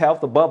exalteth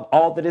himself above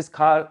all that is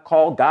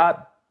called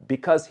God,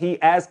 because he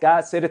as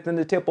God sitteth in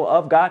the temple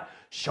of God,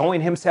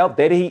 showing himself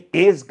that he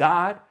is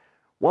God.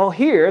 Well,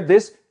 here,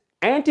 this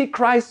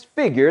Antichrist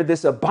figure,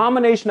 this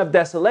abomination of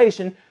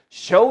desolation,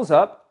 shows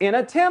up in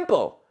a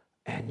temple.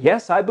 And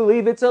yes, I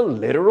believe it's a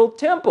literal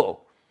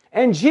temple.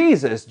 And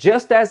Jesus,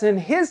 just as in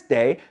his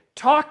day,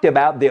 talked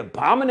about the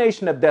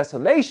abomination of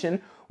desolation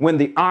when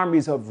the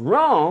armies of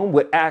Rome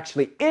would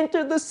actually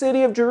enter the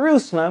city of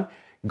Jerusalem,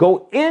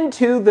 go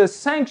into the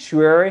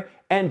sanctuary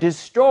and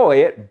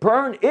destroy it,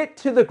 burn it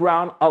to the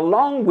ground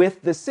along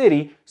with the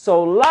city.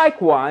 So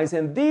likewise,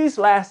 in these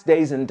last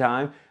days and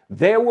time,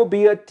 there will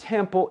be a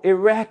temple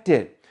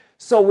erected.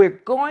 So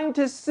we're going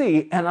to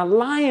see an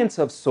alliance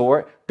of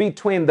sort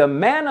between the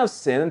man of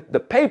sin, the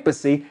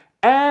papacy,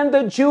 and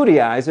the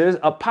Judaizers,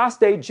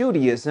 apostate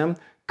Judaism,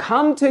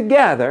 come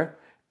together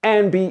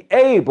and be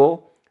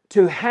able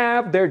to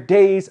have their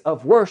days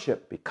of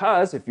worship.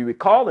 Because if you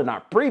recall in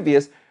our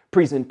previous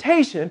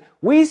presentation,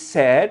 we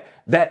said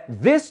that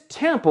this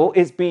temple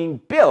is being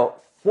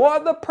built for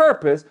the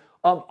purpose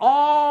of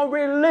all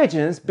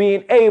religions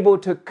being able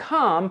to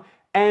come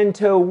and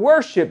to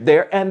worship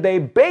there. And they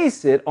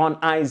base it on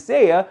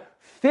Isaiah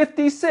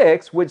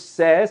 56, which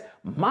says,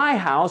 my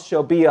house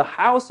shall be a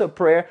house of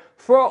prayer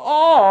for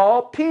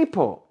all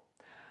people.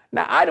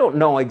 Now, I don't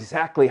know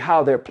exactly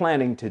how they're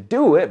planning to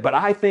do it, but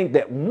I think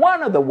that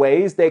one of the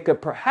ways they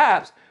could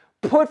perhaps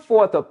put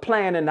forth a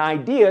plan and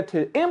idea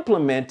to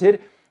implement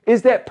it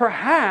is that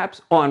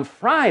perhaps on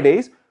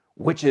Fridays,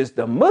 which is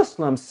the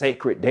Muslim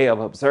sacred day of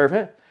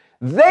observance,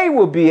 they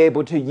will be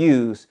able to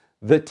use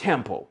the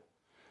temple.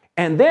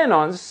 And then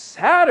on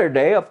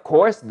Saturday, of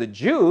course, the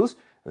Jews,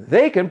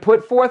 they can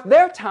put forth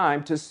their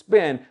time to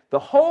spend the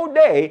whole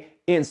day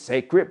in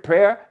sacred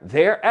prayer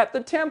there at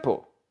the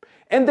temple.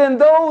 And then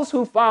those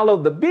who follow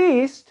the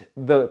beast,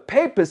 the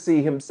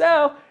papacy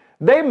himself,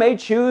 they may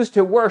choose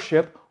to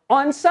worship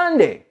on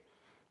Sunday.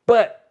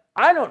 But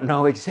I don't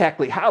know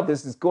exactly how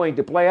this is going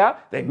to play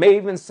out. They may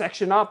even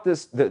section off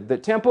the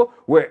temple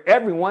where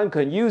everyone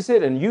can use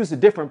it and use a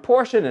different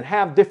portion and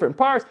have different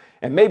parts.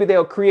 And maybe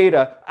they'll create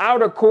an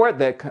outer court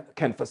that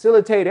can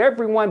facilitate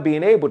everyone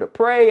being able to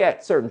pray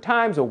at certain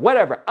times or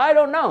whatever. I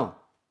don't know.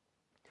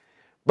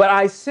 But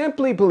I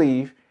simply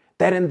believe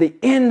that in the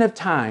end of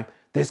time,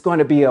 there's going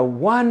to be a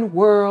one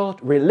world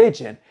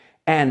religion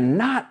and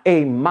not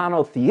a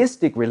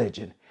monotheistic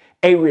religion,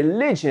 a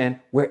religion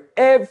where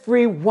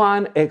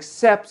everyone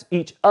accepts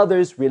each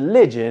other's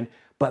religion,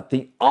 but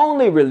the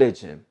only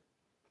religion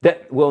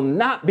that will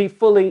not be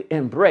fully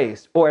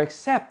embraced or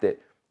accepted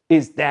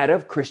is that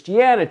of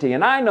Christianity.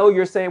 And I know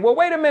you're saying, well,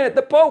 wait a minute,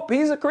 the Pope,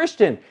 he's a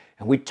Christian.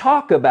 And we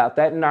talk about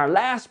that in our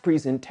last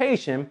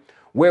presentation,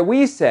 where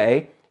we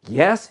say,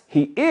 yes,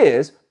 he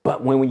is,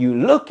 but when you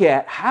look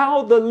at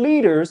how the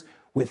leaders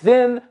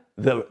within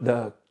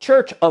the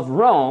Church of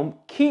Rome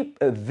keep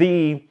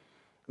the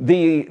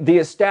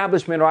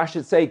establishment, or I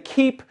should say,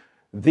 keep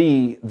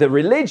the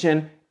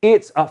religion,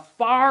 it's a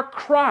far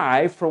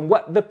cry from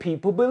what the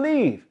people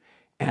believe.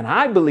 And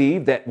I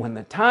believe that when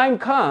the time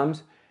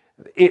comes,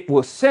 it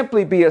will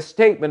simply be a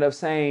statement of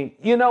saying,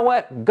 you know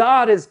what?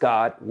 God is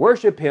God,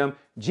 worship him,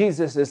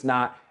 Jesus is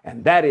not,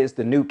 and that is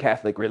the new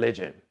Catholic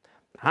religion.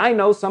 I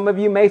know some of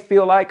you may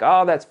feel like,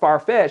 oh, that's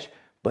far-fetched,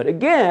 but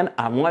again,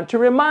 I want to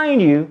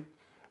remind you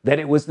that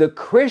it was the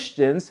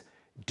Christians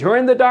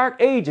during the Dark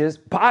Ages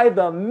by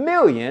the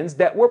millions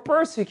that were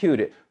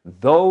persecuted,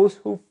 those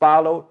who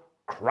followed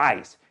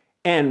Christ.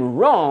 And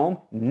Rome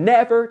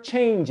never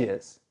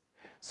changes.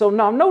 So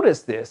now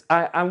notice this.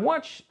 I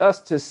want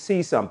us to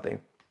see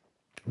something,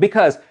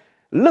 because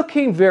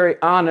looking very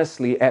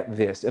honestly at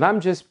this, and I'm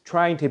just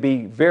trying to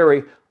be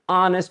very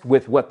honest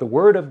with what the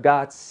Word of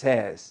God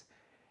says.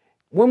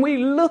 When we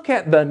look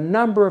at the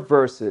number of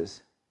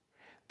verses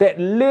that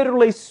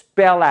literally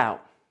spell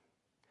out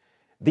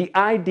the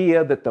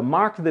idea that the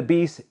mark of the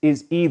beast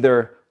is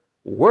either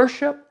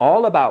worship,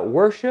 all about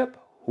worship,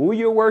 who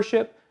you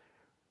worship,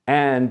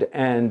 and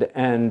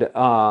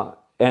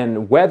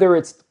whether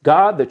it's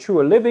God, the true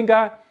and living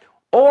God,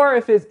 or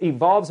if it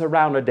evolves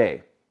around a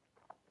day.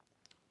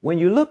 When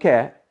you look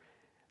at,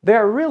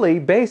 there are really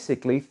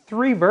basically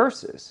 3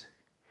 verses.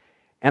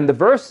 And the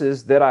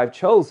verses that I've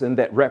chosen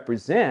that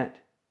represent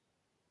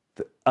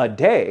a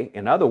day,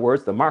 in other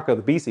words, the mark of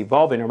the beast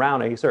evolving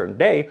around a certain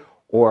day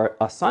or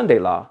a Sunday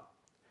law,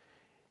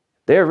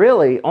 there are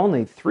really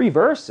only 3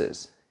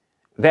 verses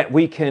that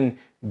we can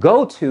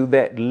go to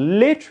that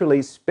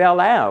literally spell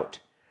out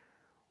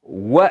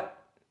what,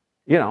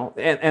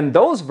 and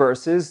those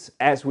verses,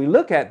 as we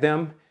look at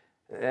them,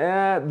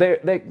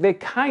 they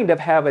kind of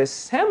have a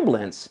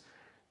semblance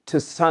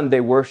to Sunday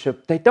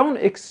worship. They don't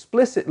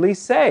explicitly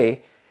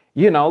say,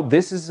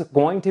 this is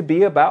going to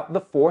be about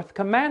the 4th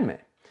commandment.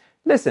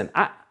 Listen,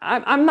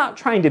 I'm not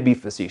trying to be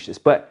facetious,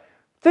 but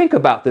think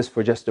about this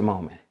for just a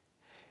moment.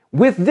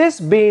 With this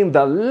being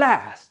the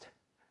last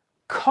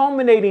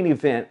culminating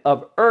event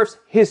of Earth's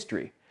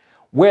history,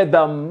 where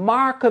the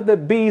mark of the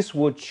beast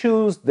will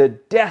choose the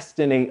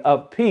destiny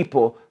of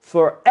people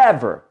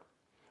forever,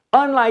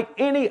 unlike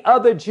any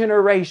other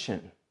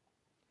generation,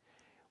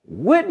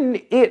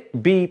 wouldn't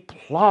it be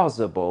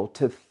plausible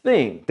to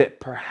think that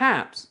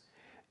perhaps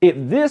if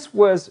this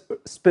was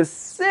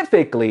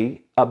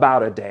specifically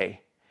about a day,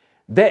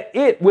 that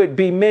it would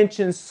be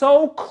mentioned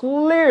so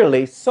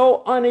clearly,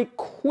 so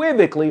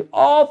unequivocally,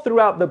 all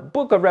throughout the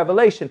book of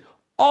Revelation,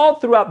 all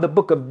throughout the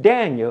book of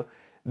Daniel,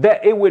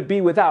 that it would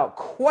be without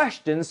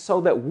question so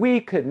that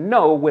we could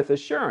know with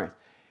assurance?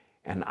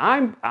 And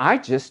I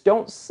just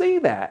don't see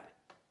that.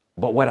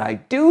 But what I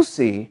do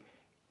see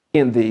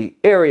in the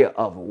area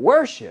of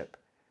worship,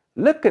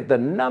 look at the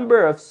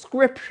number of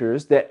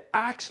scriptures that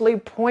actually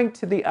point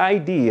to the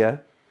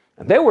idea,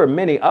 and there were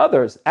many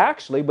others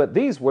actually, but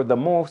these were the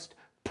most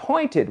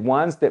pointed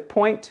ones that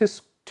point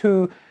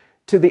to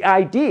the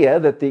idea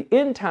that the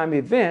end time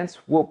events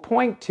will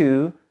point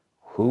to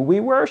who we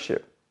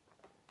worship.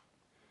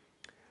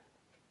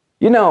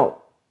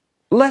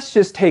 Let's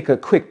just take a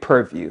quick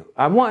purview.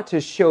 I want to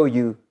show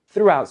you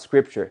throughout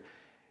Scripture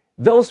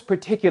those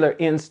particular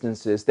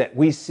instances that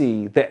we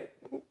see that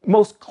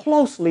most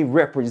closely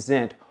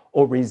represent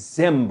or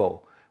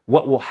resemble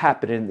what will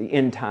happen in the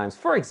end times.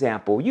 For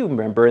example, you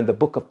remember in the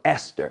book of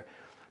Esther.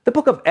 The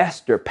book of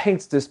Esther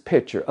paints this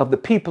picture of the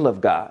people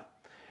of God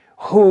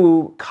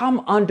who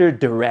come under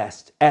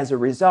duress as a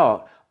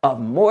result of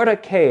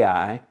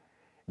Mordecai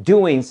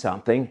doing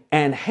something,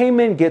 and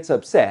Haman gets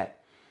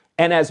upset.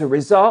 And as a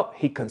result,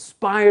 he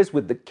conspires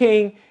with the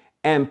king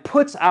and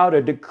puts out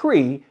a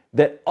decree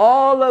that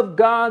all of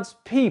God's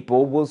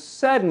people will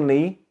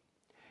suddenly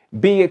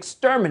be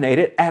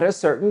exterminated at a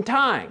certain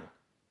time.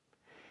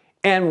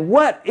 And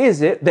what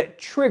is it that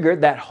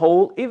triggered that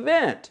whole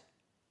event?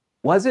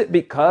 Was it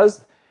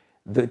because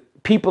the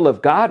people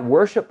of God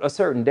worshiped a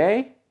certain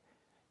day?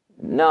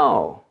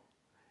 No.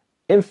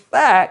 In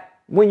fact,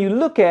 when you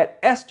look at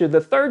Esther,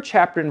 the 3rd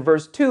chapter in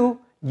verse 2,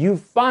 you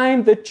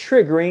find the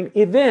triggering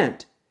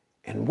event.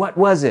 And what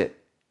was it?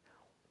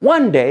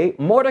 One day,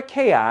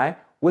 Mordecai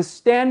was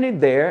standing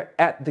there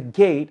at the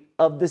gate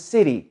of the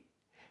city,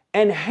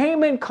 and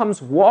Haman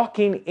comes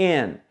walking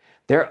in.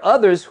 There are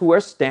others who are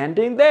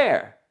standing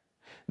there.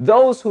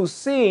 Those who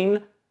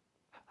seen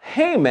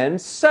Haman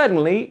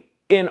suddenly,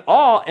 in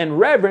awe and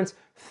reverence,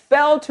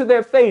 fell to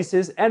their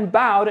faces and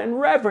bowed and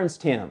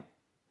reverenced him.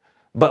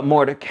 But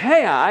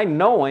Mordecai,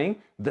 knowing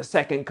the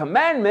 2nd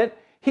commandment,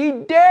 He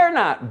dare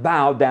not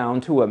bow down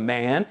to a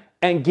man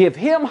and give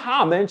him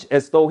homage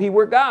as though he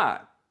were God.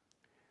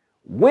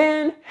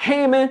 When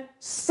Haman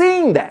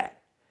seen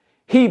that,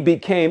 he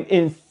became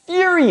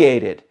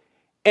infuriated,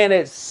 and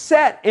it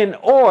set in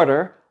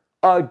order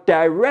a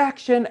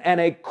direction and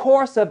a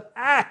course of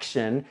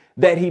action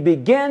that he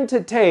began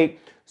to take,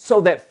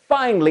 so that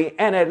finally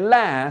and at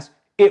last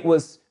it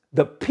was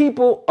the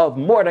people of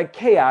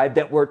Mordecai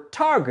that were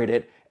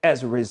targeted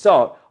as a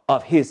result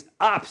of his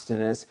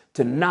obstinance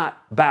to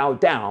not bow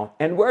down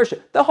and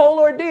worship. The whole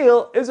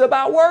ordeal is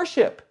about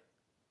worship.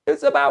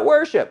 It's about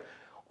worship.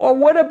 Or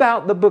what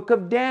about the book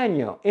of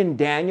Daniel? In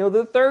Daniel,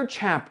 the 3rd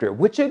chapter,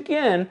 which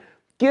again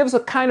gives a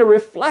kind of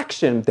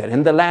reflection that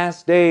in the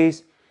last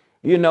days,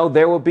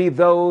 there will be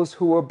those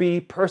who will be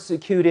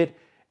persecuted.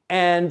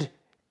 And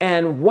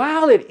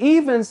while it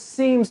even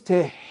seems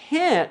to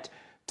hint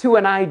to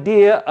an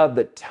idea of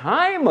the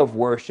time of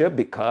worship,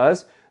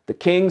 because the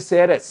king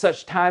said, at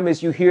such time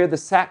as you hear the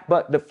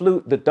sackbut, the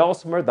flute, the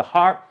dulcimer, the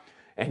harp,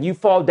 and you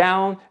fall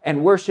down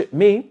and worship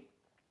me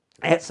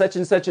at such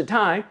and such a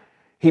time,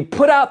 he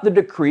put out the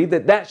decree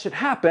that should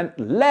happen,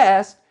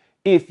 lest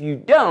if you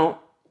don't,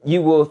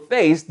 you will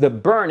face the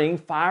burning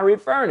fiery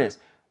furnace.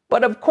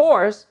 But of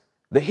course,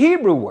 the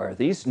Hebrew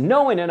worthies,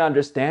 knowing and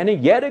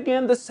understanding, yet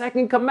again, the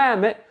 2nd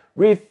commandment,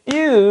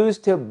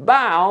 refused to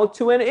bow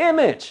to an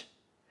image.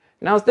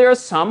 Now, there are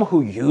some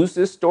who use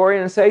this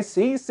story and say,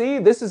 see,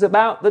 this is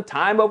about the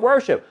time of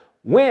worship.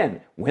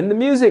 When the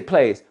music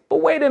plays.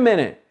 But wait a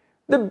minute.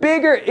 The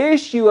bigger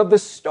issue of the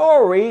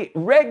story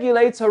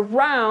regulates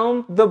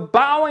around the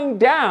bowing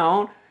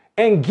down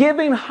and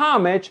giving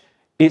homage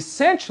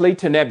essentially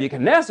to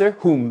Nebuchadnezzar,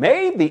 who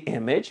made the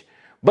image,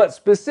 but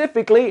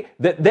specifically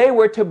that they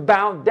were to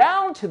bow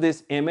down to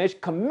this image,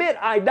 commit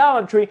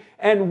idolatry,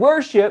 and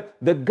worship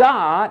the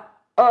God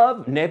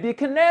of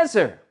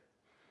Nebuchadnezzar.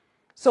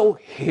 So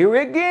here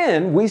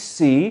again, we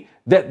see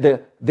that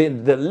the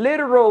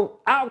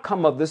literal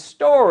outcome of the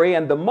story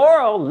and the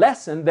moral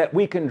lesson that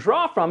we can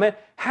draw from it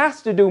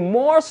has to do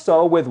more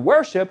so with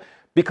worship,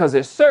 because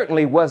there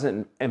certainly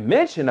wasn't a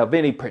mention of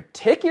any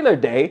particular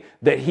day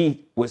that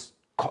he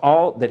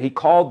called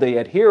the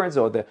adherents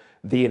or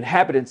the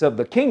inhabitants of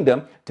the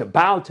kingdom to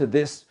bow to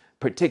this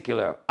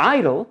particular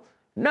idol.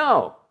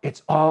 No,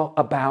 it's all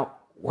about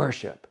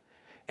worship.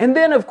 And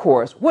then, of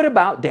course, what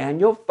about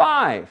Daniel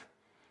 5?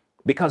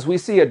 Because we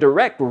see a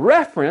direct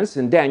reference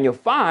in Daniel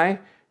 5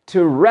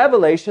 to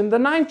Revelation, the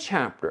 9th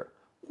chapter.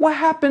 What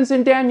happens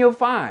in Daniel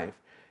 5?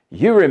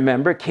 You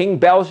remember King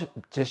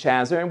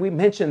Belteshazzar, and we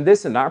mentioned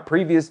this in our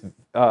previous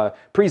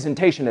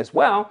presentation as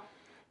well.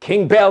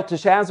 King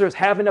Belteshazzar is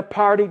having a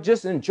party,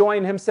 just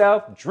enjoying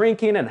himself,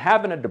 drinking and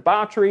having a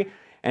debauchery,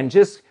 and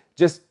just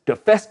the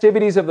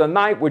festivities of the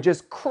night were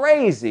just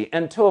crazy,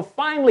 until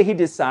finally he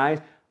decides,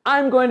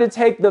 I'm going to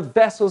take the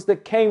vessels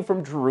that came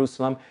from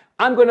Jerusalem,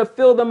 I'm going to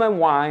fill them in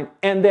wine,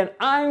 and then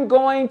I'm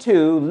going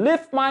to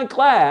lift my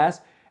glass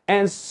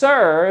and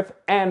serve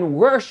and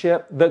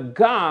worship the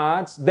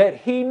gods that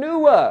he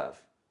knew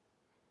of.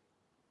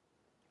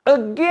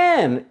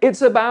 Again,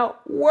 it's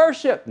about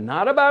worship,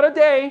 not about a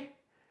day,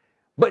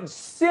 but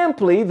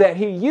simply that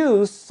he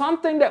used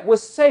something that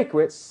was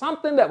sacred,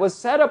 something that was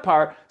set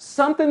apart,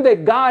 something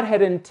that God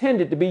had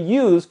intended to be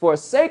used for a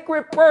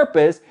sacred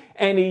purpose,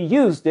 and he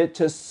used it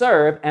to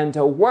serve and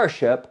to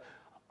worship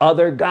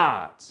other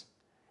gods.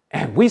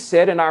 And we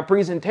said in our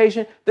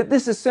presentation that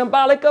this is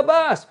symbolic of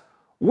us.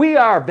 We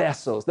are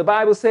vessels. The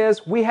Bible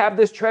says we have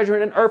this treasure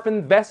in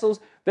earthen vessels,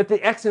 that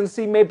the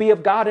excellency may be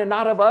of God and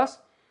not of us.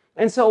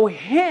 And so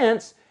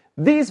hence,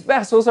 these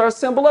vessels are a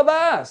symbol of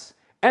us,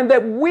 and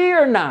that we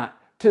are not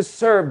to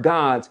serve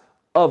gods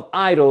of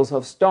idols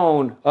of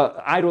stone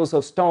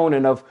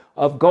and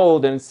of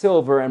gold and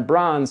silver and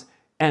bronze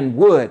and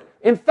wood.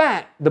 In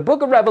fact, the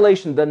book of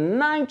Revelation, the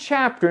 9th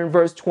chapter in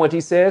verse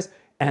 20 says,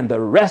 and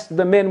the rest of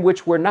the men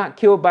which were not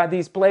killed by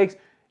these plagues,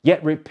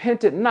 yet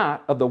repented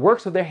not of the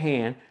works of their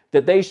hand,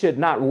 that they should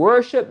not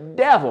worship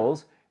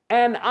devils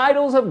and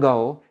idols of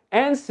gold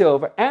and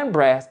silver and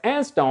brass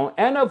and stone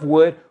and of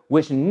wood,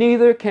 which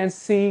neither can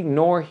see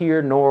nor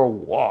hear nor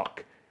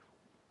walk.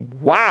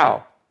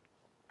 Wow.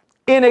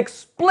 In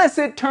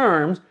explicit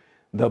terms,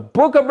 the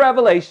book of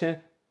Revelation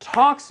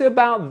talks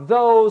about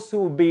those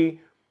who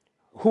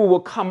will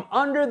come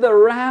under the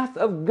wrath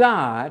of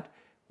God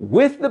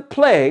with the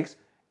plagues.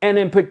 And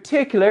in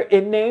particular,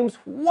 it names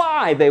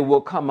why they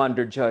will come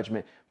under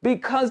judgment.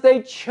 Because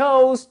they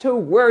chose to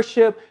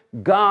worship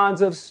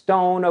gods of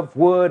stone, of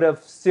wood,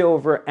 of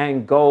silver,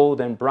 and gold,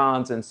 and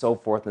bronze, and so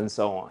forth and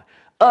so on.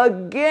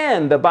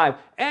 Again, the Bible,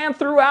 and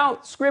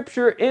throughout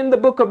Scripture in the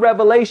book of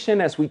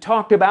Revelation, as we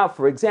talked about,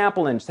 for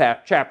example, in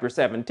chapter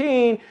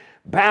 17,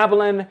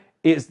 Babylon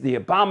is the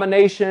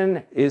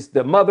abomination, is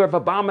the mother of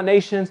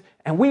abominations.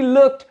 And we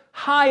looked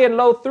high and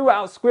low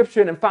throughout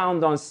Scripture and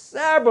found on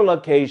several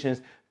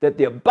occasions that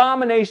the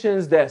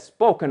abominations that's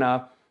spoken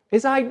of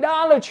is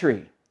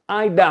idolatry.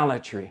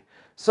 Idolatry.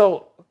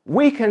 So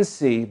we can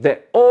see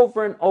that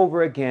over and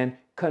over again,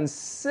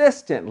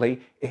 consistently,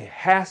 it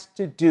has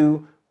to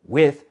do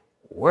with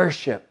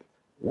worship.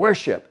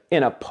 worship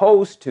in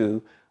opposed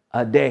to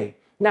a day.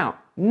 Now,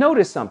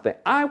 notice something.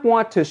 I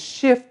want to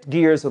shift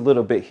gears a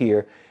little bit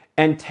here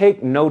and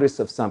take notice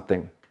of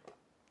something.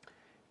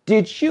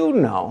 Did you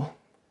know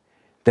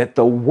that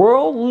the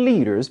world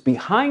leaders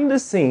behind the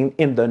scene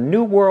in the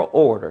New World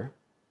Order,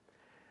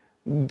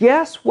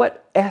 guess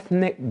what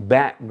ethnic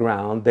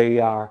background they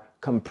are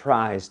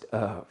comprised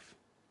of?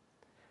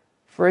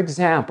 For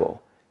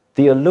example,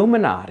 the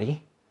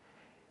Illuminati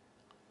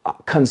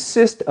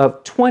consist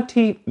of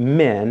 20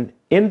 men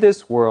in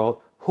this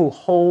world who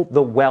hold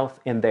the wealth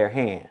in their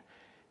hand.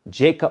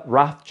 Jacob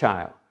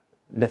Rothschild,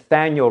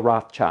 Nathaniel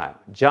Rothschild,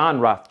 John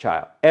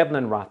Rothschild,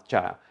 Evelyn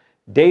Rothschild,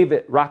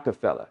 David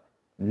Rockefeller,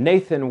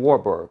 Nathan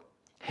Warburg,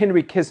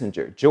 Henry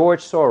Kissinger,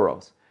 George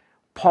Soros,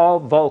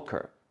 Paul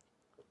Volcker,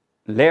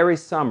 Larry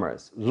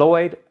Summers,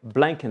 Lloyd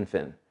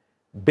Blankfein,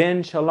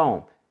 Ben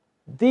Shalom.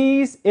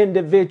 These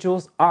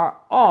individuals are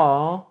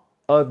all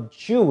of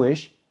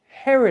Jewish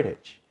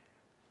heritage.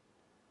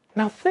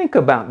 Now think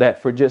about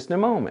that for just a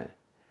moment.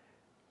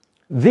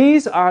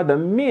 These are the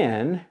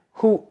men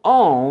who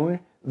own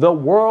the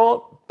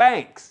world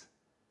banks.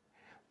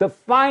 The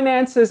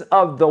finances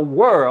of the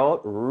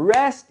world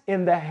rest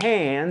in the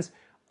hands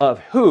of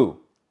who?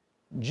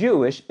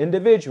 Jewish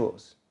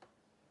individuals.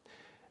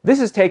 This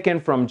is taken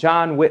from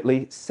John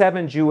Whitley,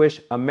 7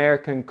 Jewish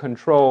American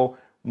Control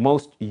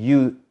Most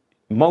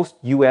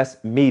U.S.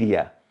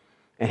 Media.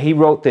 And he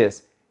wrote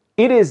this: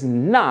 "It is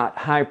not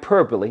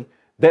hyperbole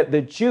that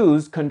the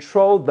Jews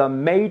control the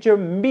major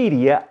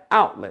media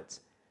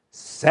outlets.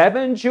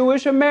 7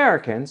 Jewish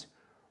Americans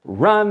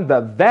run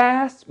the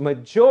vast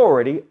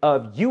majority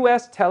of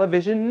U.S.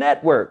 television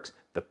networks,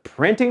 the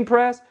printing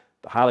press,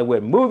 the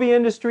Hollywood movie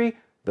industry,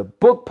 the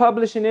book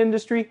publishing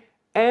industry,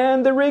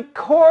 and the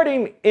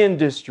recording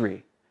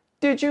industry."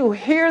 Did you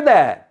hear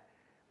that?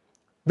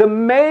 The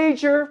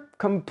major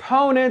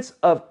components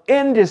of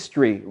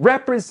industry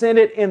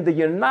represented in the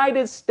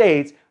United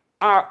States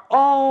are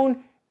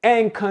owned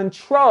and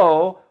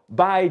controlled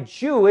by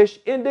Jewish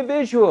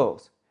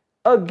individuals.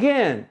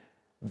 Again,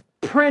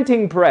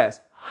 printing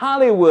press,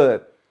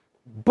 Hollywood,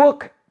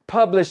 book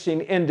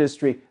publishing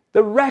industry,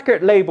 the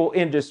record label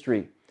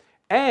industry.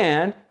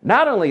 And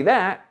not only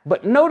that,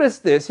 but notice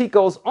this, he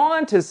goes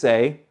on to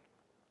say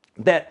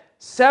that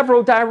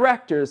several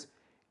directors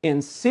in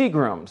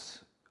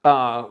Seagram's,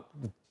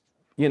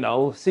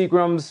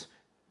 Seagram's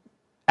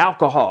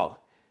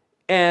alcohol,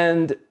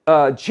 and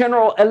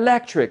General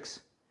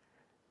Electric's,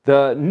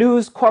 the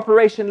News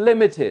Corporation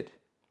Limited,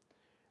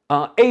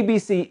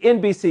 ABC,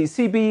 NBC,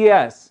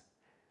 CBS,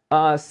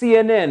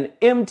 CNN,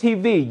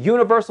 MTV,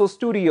 Universal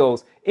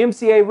Studios,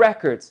 MCA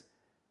Records,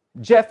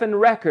 Geffen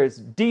Records,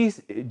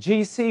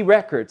 GC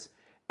Records,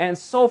 and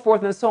so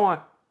forth and so on,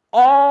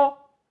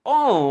 all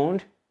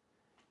owned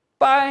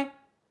by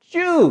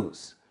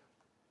Jews.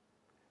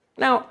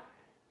 Now,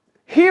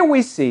 here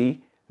we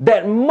see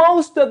that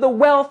most of the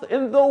wealth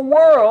in the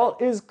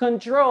world is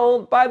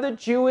controlled by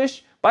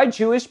Jewish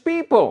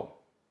people.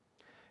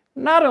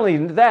 Not only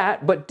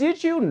that, but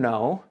did you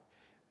know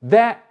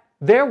that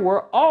there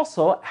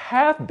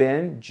have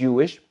been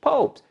Jewish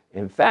popes?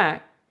 In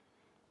fact,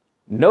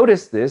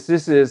 notice this.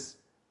 This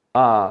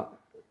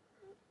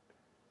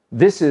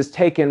is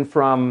taken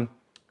from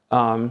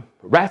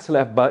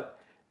Ratzlaff, but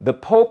the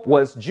Pope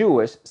was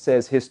Jewish,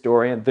 says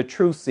historian The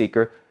Truth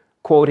Seeker,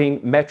 quoting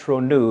Metro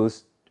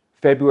News,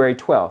 February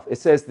 12th. It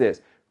says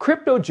this: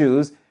 "Crypto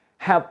Jews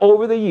have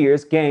over the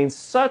years gained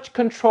such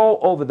control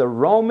over the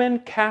Roman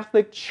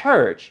Catholic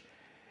Church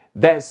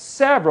that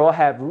several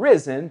have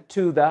risen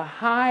to the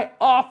high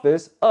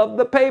office of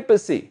the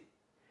papacy."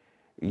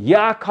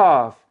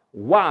 Yaakov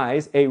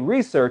Wise, a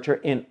researcher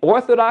in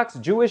Orthodox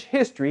Jewish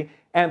history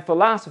and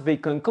philosophy,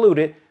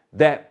 concluded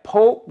that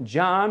Pope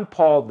John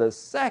Paul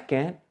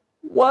II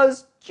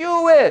was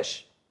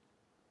Jewish.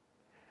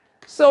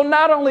 So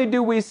not only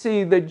do we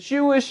see the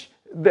Jewish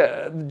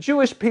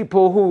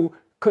people who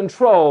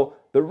control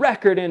the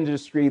record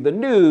industry, the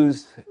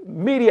news,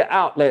 media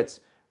outlets,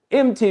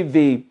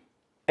 MTV,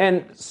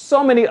 and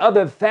so many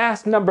other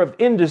vast number of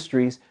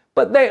industries,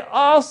 but they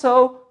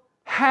also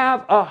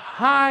have a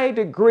high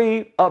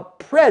degree of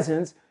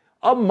presence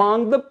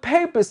among the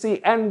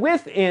papacy and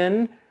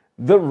within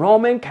the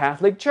Roman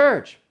Catholic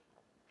Church.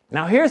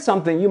 Now, here's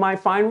something you might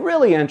find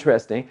really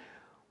interesting.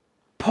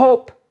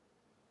 Pope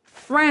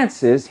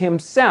Francis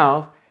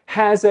himself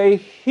has a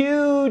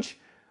huge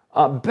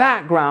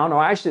background, or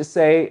I should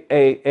say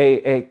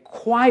a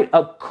quite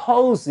a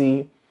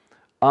cozy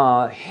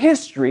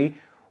history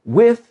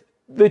with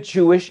the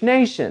Jewish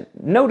nation.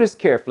 Notice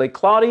carefully,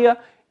 Claudia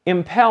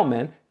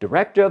Impelman,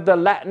 director of the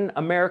Latin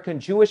American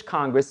Jewish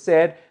Congress,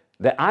 said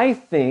that "I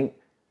think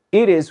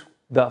it is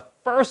the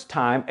first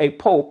time a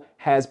pope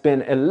has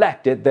been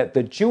elected that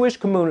the Jewish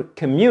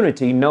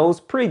community knows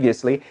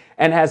previously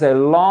and has a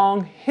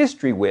long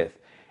history with,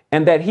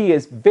 and that he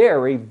is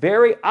very,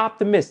 very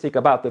optimistic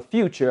about the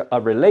future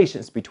of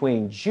relations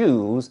between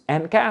Jews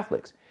and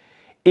Catholics.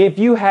 If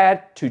you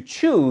had to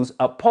choose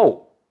a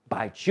pope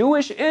by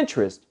Jewish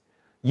interest,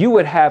 you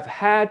would have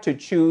had to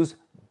choose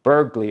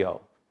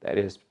Bergoglio," that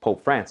is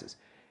Pope Francis,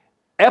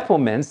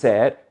 Eppelman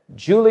said,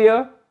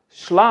 Julia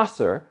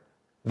Schlosser,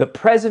 the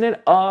president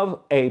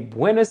of a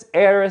Buenos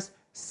Aires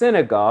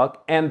synagogue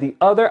and the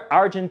other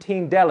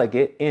Argentine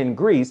delegate in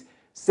Greece,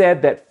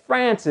 said that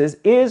Francis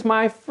is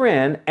my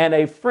friend and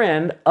a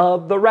friend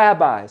of the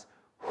rabbis,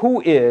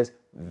 who is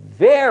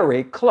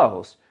very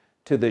close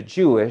to the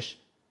Jewish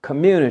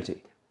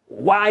community.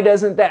 Why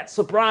doesn't that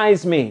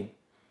surprise me?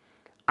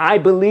 I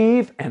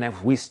believe, and as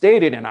we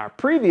stated in our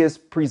previous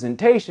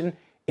presentation,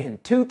 in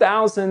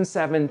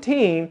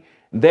 2017,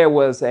 there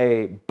was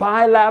a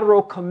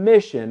bilateral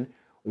commission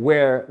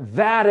where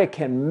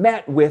Vatican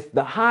met with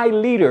the high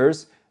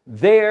leaders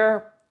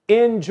there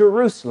in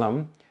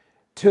Jerusalem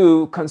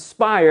to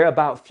conspire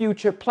about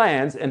future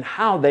plans and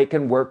how they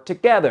can work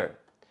together.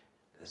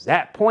 Does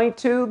that point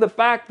to the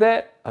fact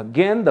that,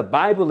 again, the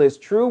Bible is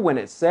true when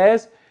it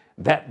says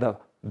that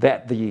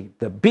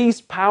the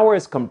beast power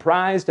is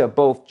comprised of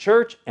both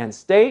church and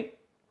state,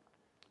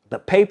 the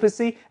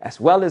papacy, as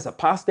well as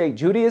apostate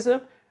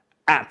Judaism?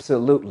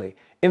 Absolutely.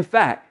 In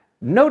fact,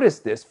 notice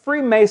this,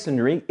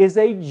 Freemasonry is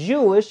a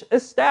Jewish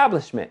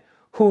establishment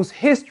whose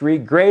history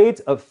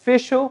grades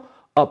official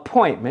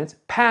appointments,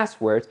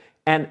 passwords,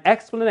 and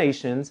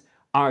explanations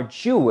are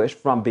Jewish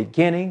from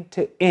beginning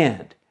to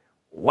end.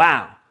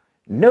 Wow.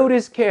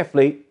 Notice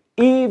carefully,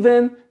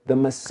 even the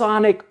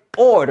Masonic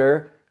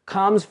order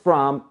comes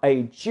from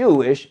a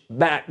Jewish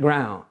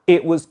background.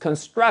 It was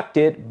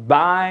constructed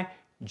by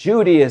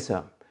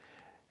Judaism,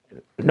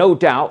 no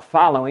doubt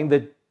following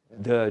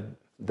the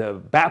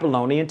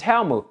Babylonian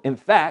Talmud. In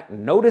fact,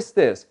 notice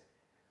this.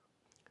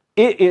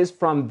 It is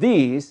from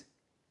these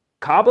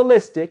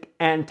Kabbalistic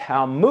and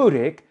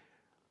Talmudic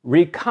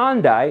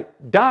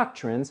recondite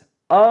doctrines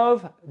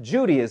of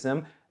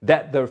Judaism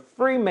that the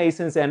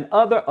Freemasons and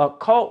other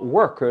occult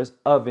workers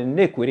of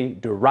iniquity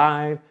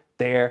derive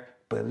their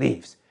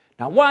beliefs.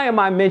 Now, why am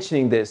I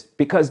mentioning this?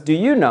 Because do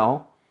you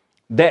know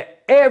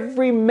that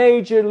every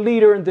major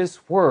leader in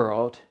this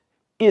world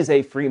is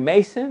a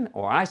Freemason,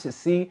 or I should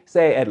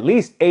say at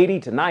least 80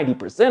 to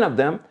 90% of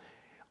them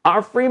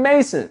are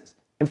Freemasons.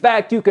 In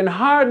fact, you can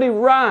hardly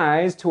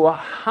rise to a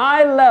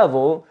high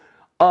level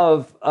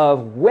of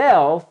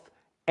wealth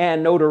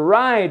and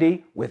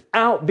notoriety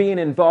without being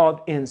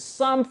involved in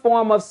some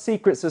form of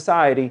secret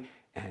society.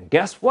 And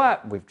guess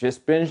what? We've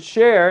just been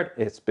shared.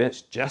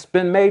 Just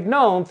been made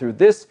known through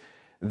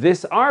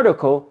this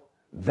article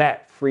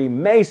that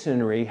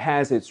Freemasonry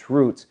has its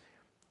roots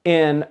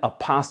in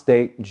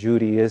apostate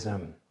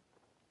Judaism.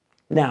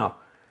 Now,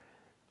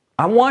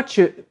 I want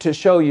to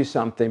show you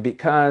something,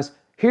 because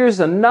here's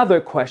another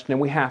question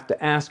we have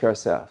to ask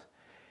ourselves.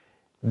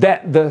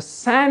 That the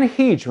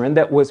Sanhedrin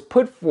that was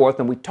put forth,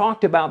 and we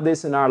talked about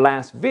this in our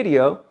last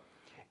video,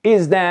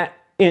 is that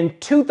in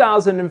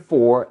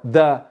 2004,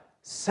 the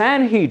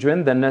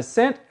Sanhedrin, the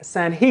Nascent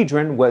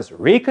Sanhedrin, was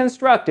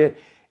reconstructed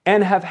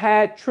and have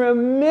had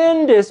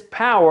tremendous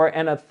power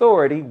and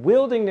authority,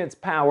 wielding its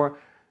power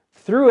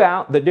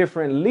throughout the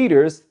different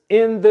leaders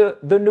in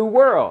the New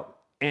World.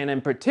 And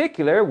in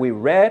particular, we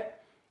read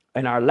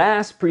in our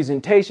last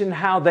presentation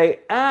how they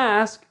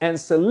asked and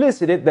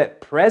solicited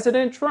that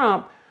President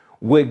Trump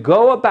would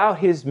go about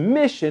his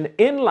mission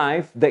in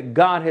life that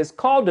God has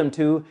called him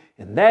to,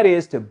 and that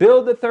is to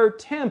build the third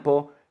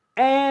temple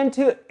and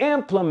to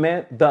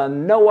implement the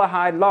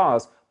Noahide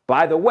laws.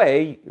 By the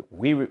way,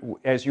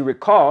 as you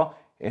recall,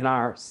 in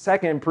our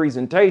second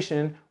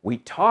presentation, we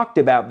talked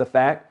about the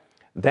fact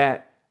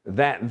that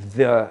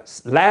the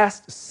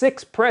last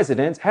 6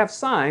 presidents have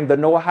signed the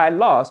Noahide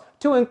laws,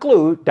 to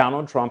include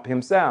Donald Trump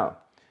himself.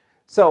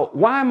 So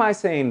why am I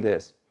saying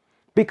this?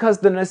 Because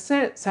the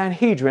Nascent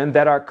Sanhedrin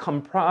that are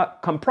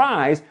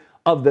comprised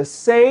of the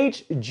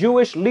sage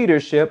Jewish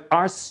leadership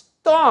are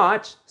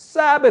staunch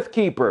Sabbath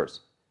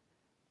keepers.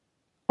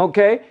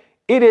 Okay?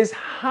 It is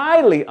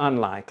highly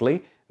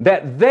unlikely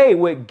that they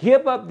would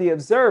give up the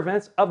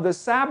observance of the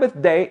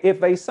Sabbath day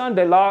if a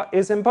Sunday law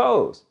is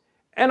imposed.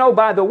 And oh,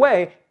 by the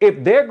way,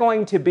 if they're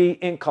going to be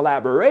in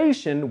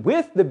collaboration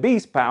with the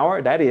beast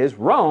power, that is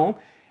Rome,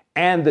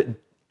 and the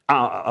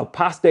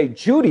apostate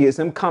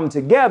Judaism come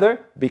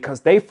together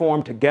because they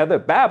form together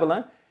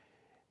Babylon,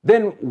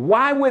 then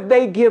why would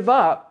they give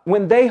up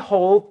when they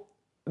hold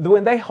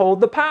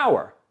the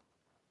power?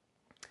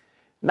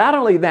 Not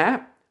only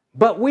that,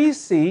 but we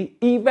see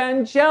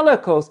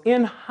evangelicals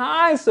in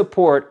high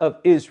support of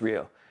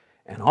Israel.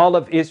 And all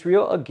of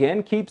Israel,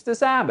 again, keeps the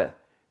Sabbath.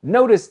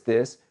 Notice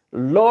this.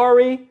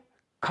 Lori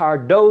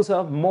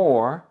Cardoza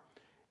Moore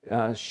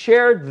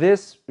shared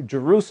this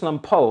Jerusalem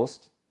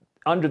Post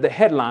under the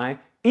headline,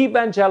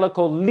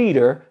 Evangelical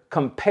Leader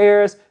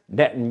Compares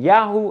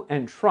Netanyahu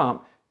and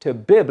Trump to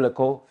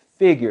Biblical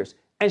Figures.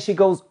 And she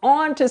goes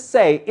on to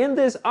say in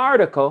this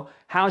article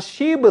how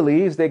she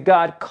believes that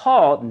God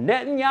called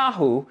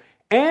Netanyahu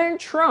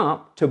and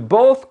Trump to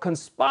both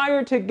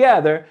conspire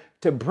together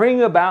to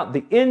bring about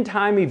the end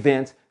time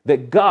events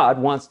that God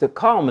wants to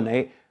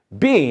culminate,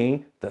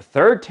 being the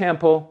third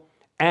temple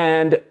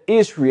and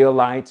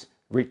Israelites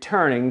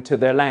returning to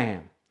their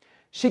land.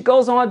 She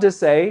goes on to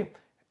say,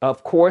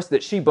 of course,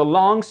 that she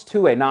belongs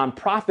to a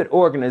nonprofit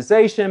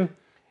organization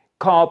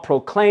called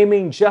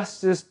Proclaiming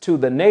Justice to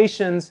the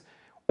Nations,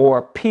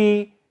 or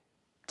PJTN,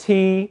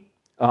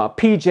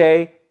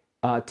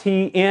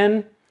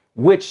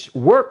 which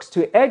works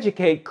to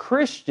educate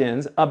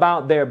Christians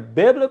about their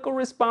biblical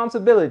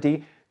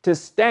responsibility to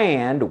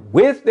stand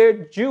with their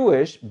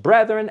Jewish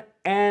brethren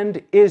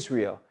and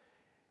Israel.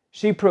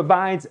 She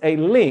provides a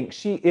link.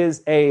 She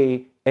is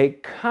a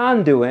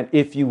conduit,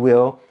 if you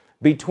will,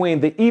 between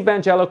the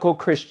evangelical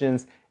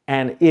Christians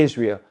and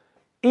Israel.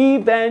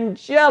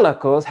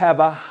 Evangelicals have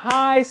a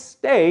high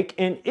stake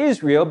in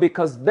Israel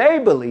because they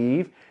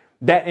believe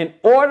that in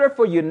order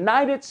for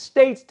United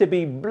States to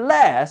be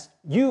blessed,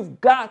 you've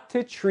got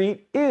to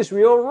treat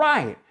Israel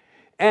right.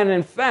 And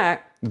in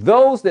fact,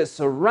 those that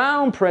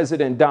surround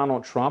President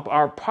Donald Trump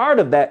are part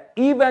of that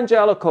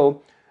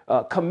evangelical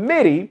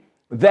committee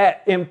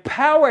that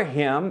empower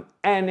him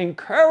and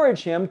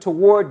encourage him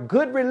toward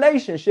good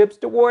relationships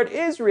toward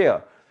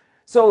Israel.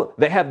 So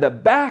they have the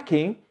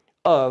backing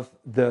of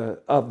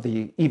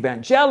the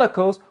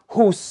evangelicals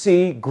who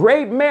see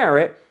great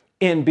merit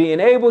in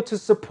being able to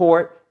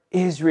support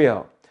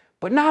Israel.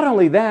 But not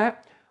only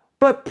that,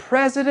 but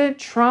President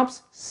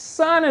Trump's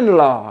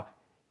son-in-law,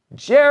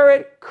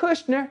 Jared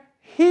Kushner,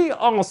 he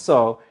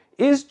also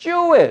is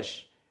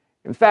Jewish.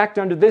 In fact,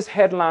 under this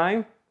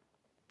headline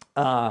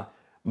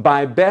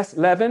by Bess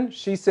Levin,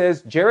 she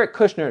says, Jared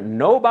Kushner,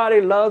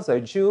 nobody loves a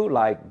Jew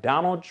like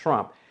Donald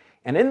Trump.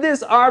 And in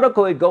this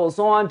article, it goes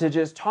on to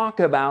just talk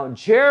about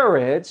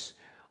Jared's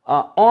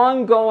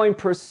ongoing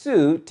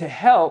pursuit to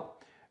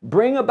help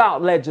bring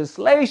about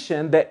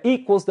legislation that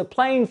equals the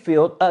playing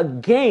field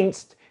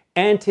against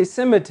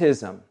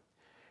anti-Semitism.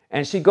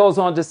 And she goes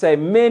on to say,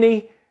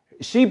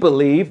 she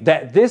believed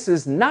that this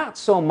is not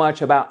so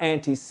much about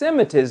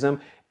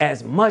anti-Semitism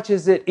as much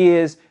as it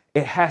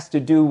has to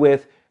do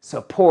with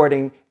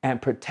supporting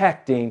and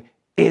protecting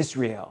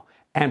Israel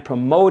and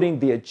promoting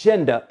the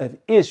agenda of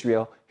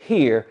Israel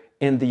here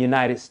in the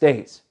United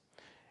States.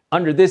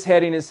 Under this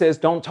heading, it says,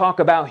 don't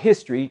talk about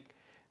history,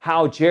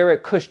 how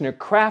Jared Kushner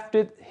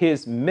crafted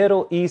his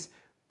Middle East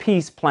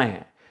peace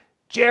plan.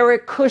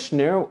 Jared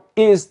Kushner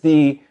is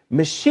the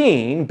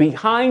machine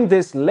behind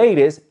this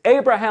latest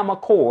Abraham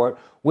Accord,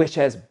 which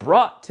has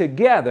brought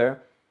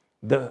together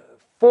the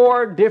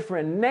 4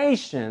 different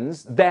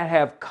nations that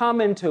have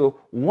come into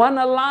one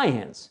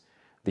alliance: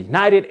 the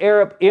United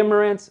Arab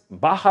Emirates,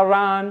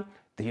 Bahrain,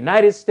 the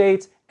United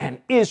States,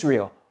 and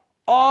Israel.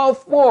 All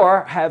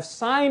 4 have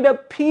signed a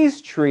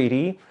peace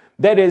treaty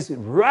that is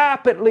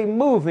rapidly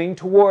moving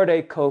toward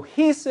a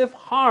cohesive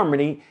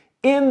harmony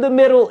in the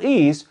Middle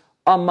East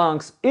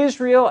amongst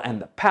Israel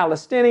and the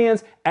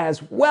Palestinians,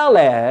 as well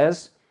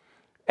as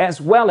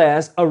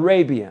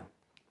Arabia.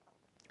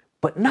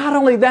 But not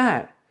only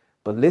that,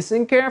 but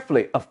listen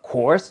carefully. Of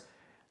course,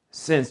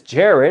 since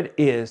Jared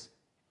is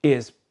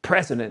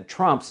President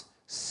Trump's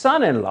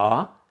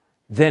son-in-law,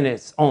 then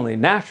it's only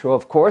natural,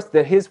 of course,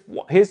 that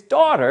his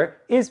daughter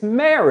is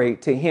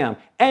married to him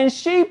and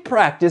she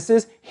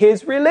practices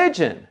his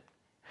religion.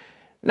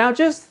 Now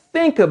just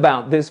think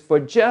about this for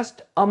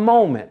just a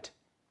moment.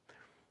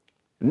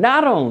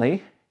 Not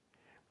only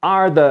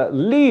are the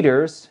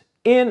leaders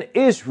in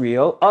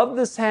Israel of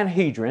the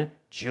Sanhedrin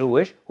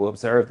Jewish, who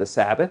observe the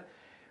Sabbath,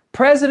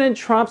 President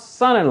Trump's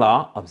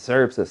son-in-law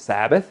observes the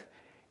Sabbath,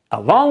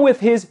 along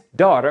with his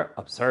daughter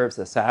observes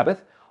the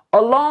Sabbath,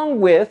 along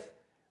with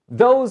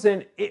those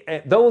of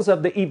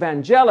the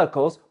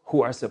evangelicals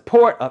who are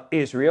support of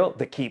Israel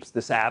that keeps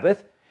the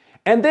Sabbath.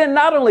 And then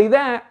not only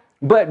that,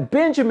 but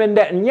Benjamin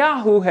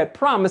Netanyahu had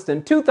promised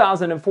in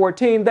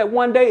 2014 that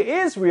one day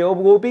Israel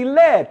will be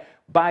led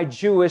by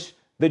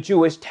the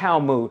Jewish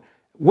Talmud,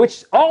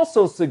 which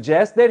also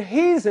suggests that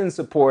he's in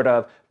support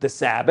of the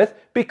Sabbath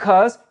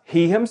because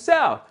he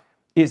himself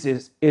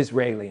is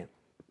Israeli.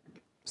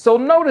 So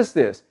notice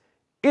this.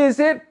 Is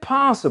it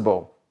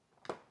possible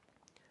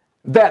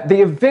that the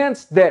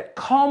events that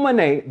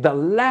culminate the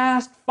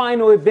last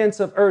final events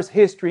of Earth's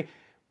history,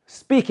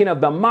 speaking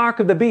of the mark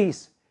of the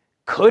beast,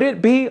 could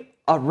it be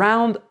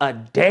around a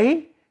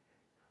day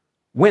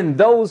when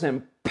those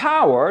in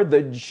power,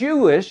 the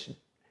Jewish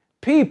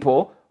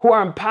people who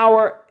are in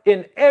power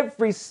in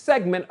every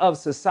segment of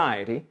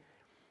society,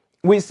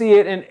 we see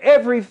it in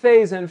every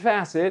phase and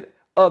facet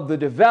of the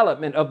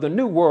development of the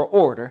New World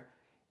Order,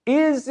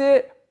 is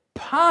it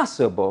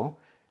possible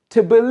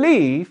to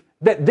believe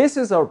that this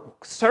is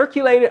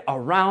circulated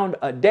around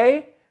a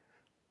day?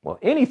 Well,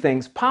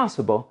 anything's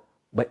possible,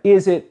 but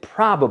is it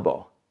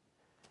probable?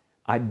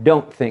 I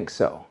don't think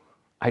so.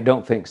 I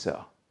don't think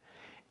so.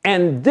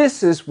 And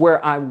this is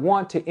where I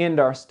want to end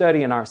our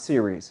study in our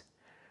series,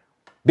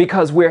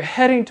 because we're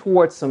heading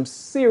towards some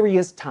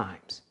serious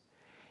times.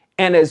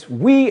 And as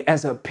we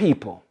as a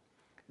people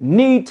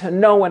need to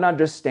know and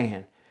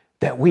understand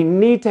that we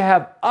need to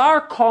have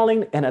our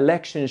calling and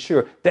election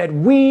sure, that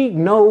we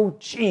know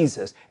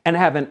Jesus and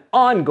have an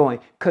ongoing,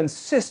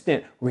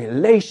 consistent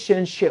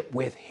relationship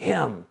with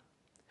him.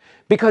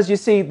 Because you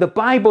see, the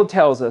Bible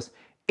tells us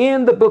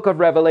in the book of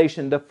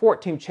Revelation, the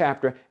 14th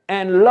chapter,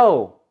 and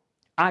lo,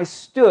 I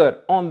stood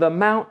on the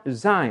Mount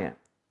Zion,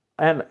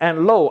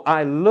 and lo,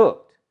 I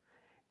looked,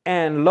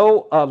 And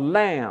lo, a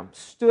lamb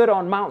stood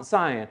on Mount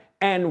Zion,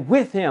 and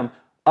with him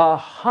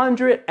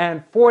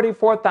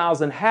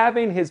 144,000,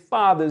 having his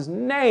father's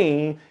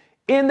name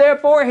in their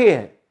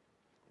forehead.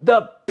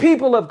 The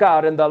people of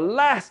God in the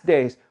last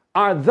days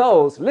are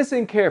those,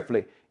 listen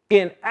carefully,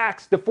 in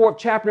Acts, the 4th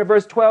chapter,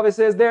 verse 12, it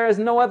says, there is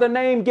no other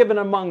name given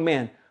among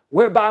men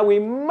whereby we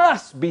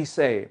must be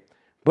saved,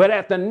 but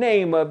at the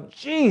name of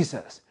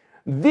Jesus.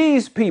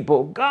 These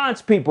people,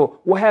 God's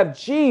people, will have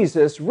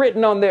Jesus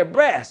written on their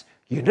breasts.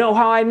 You know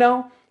how I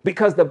know?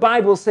 Because the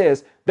Bible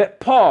says that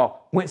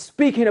Paul, when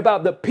speaking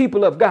about the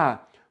people of God,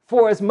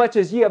 for as much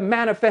as ye have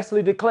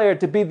manifestly declared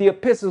to be the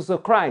epistles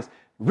of Christ,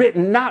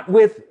 written not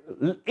with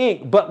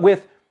ink, but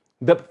with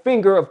the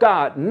finger of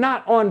God,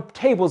 not on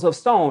tables of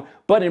stone,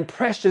 but in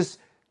precious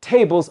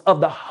tables of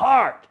the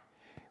heart.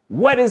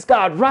 What is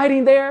God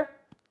writing there?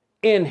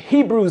 In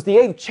Hebrews, the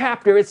 8th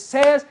chapter, it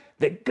says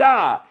that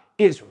God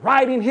is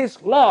writing his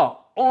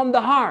law on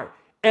the heart.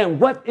 And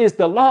what is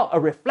the law a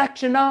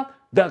reflection of?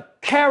 The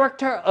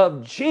character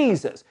of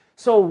Jesus.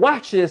 So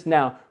watch this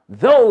now.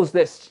 Those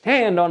that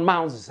stand on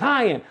Mount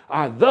Zion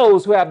are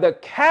those who have the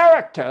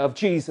character of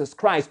Jesus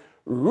Christ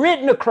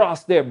written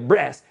across their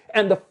breast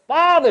and the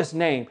Father's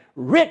name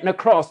written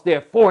across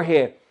their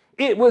forehead.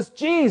 It was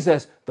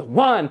Jesus, the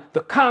one,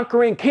 the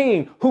conquering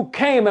king, who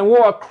came and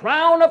wore a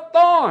crown of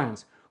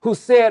thorns, who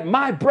said,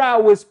 my brow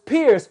was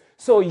pierced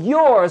so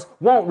yours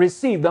won't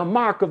receive the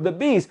mark of the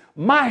beast.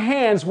 My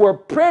hands were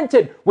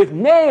printed with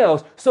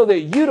nails so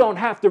that you don't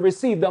have to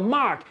receive the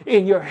mark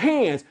in your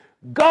hands.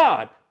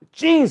 God,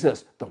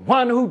 Jesus, the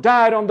one who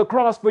died on the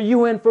cross for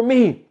you and for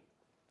me,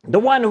 the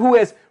one who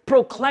has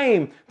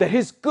proclaimed that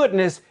his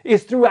goodness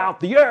is throughout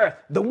the earth,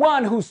 the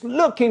one who's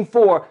looking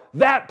for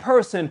that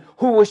person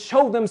who will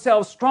show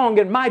themselves strong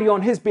and mighty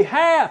on his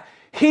behalf.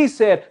 He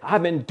said,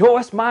 I've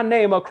endorsed my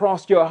name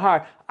across your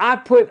heart.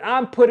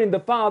 I'm putting the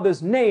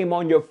Father's name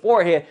on your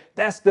forehead.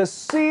 That's the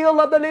seal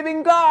of the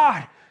living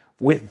God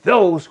with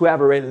those who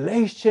have a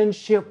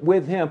relationship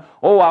with him.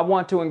 Oh, I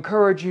want to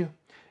encourage you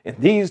in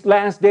these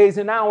last days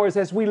and hours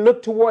as we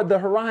look toward the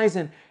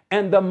horizon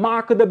and the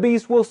mark of the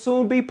beast will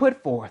soon be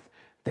put forth,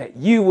 that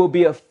you will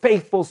be a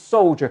faithful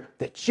soldier,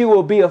 that you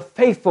will be a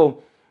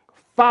faithful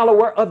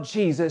follower of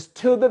Jesus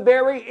to the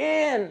very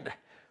end,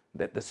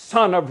 that the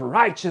Son of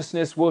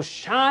Righteousness will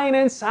shine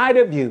inside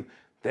of you,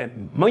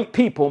 that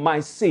people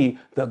might see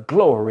the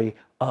glory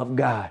of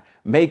God.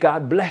 May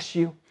God bless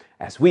you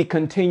as we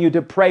continue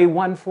to pray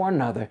one for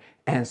another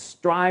and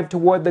strive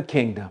toward the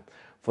kingdom.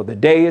 For the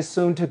day is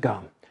soon to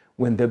come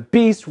when the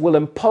beast will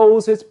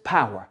impose its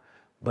power,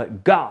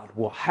 but God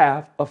will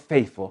have a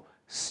faithful,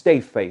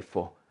 stay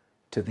faithful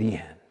to the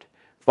end.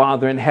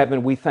 Father in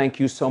heaven, we thank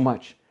you so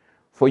much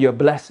for your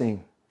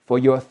blessing, for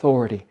your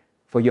authority,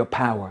 for your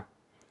power.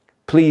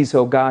 Please,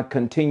 oh God,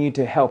 continue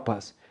to help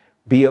us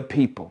be a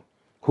people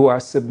who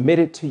are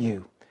submitted to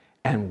you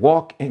and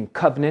walk in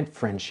covenant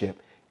friendship.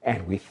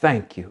 And we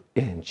thank you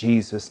in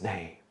Jesus'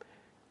 name.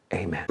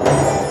 Amen.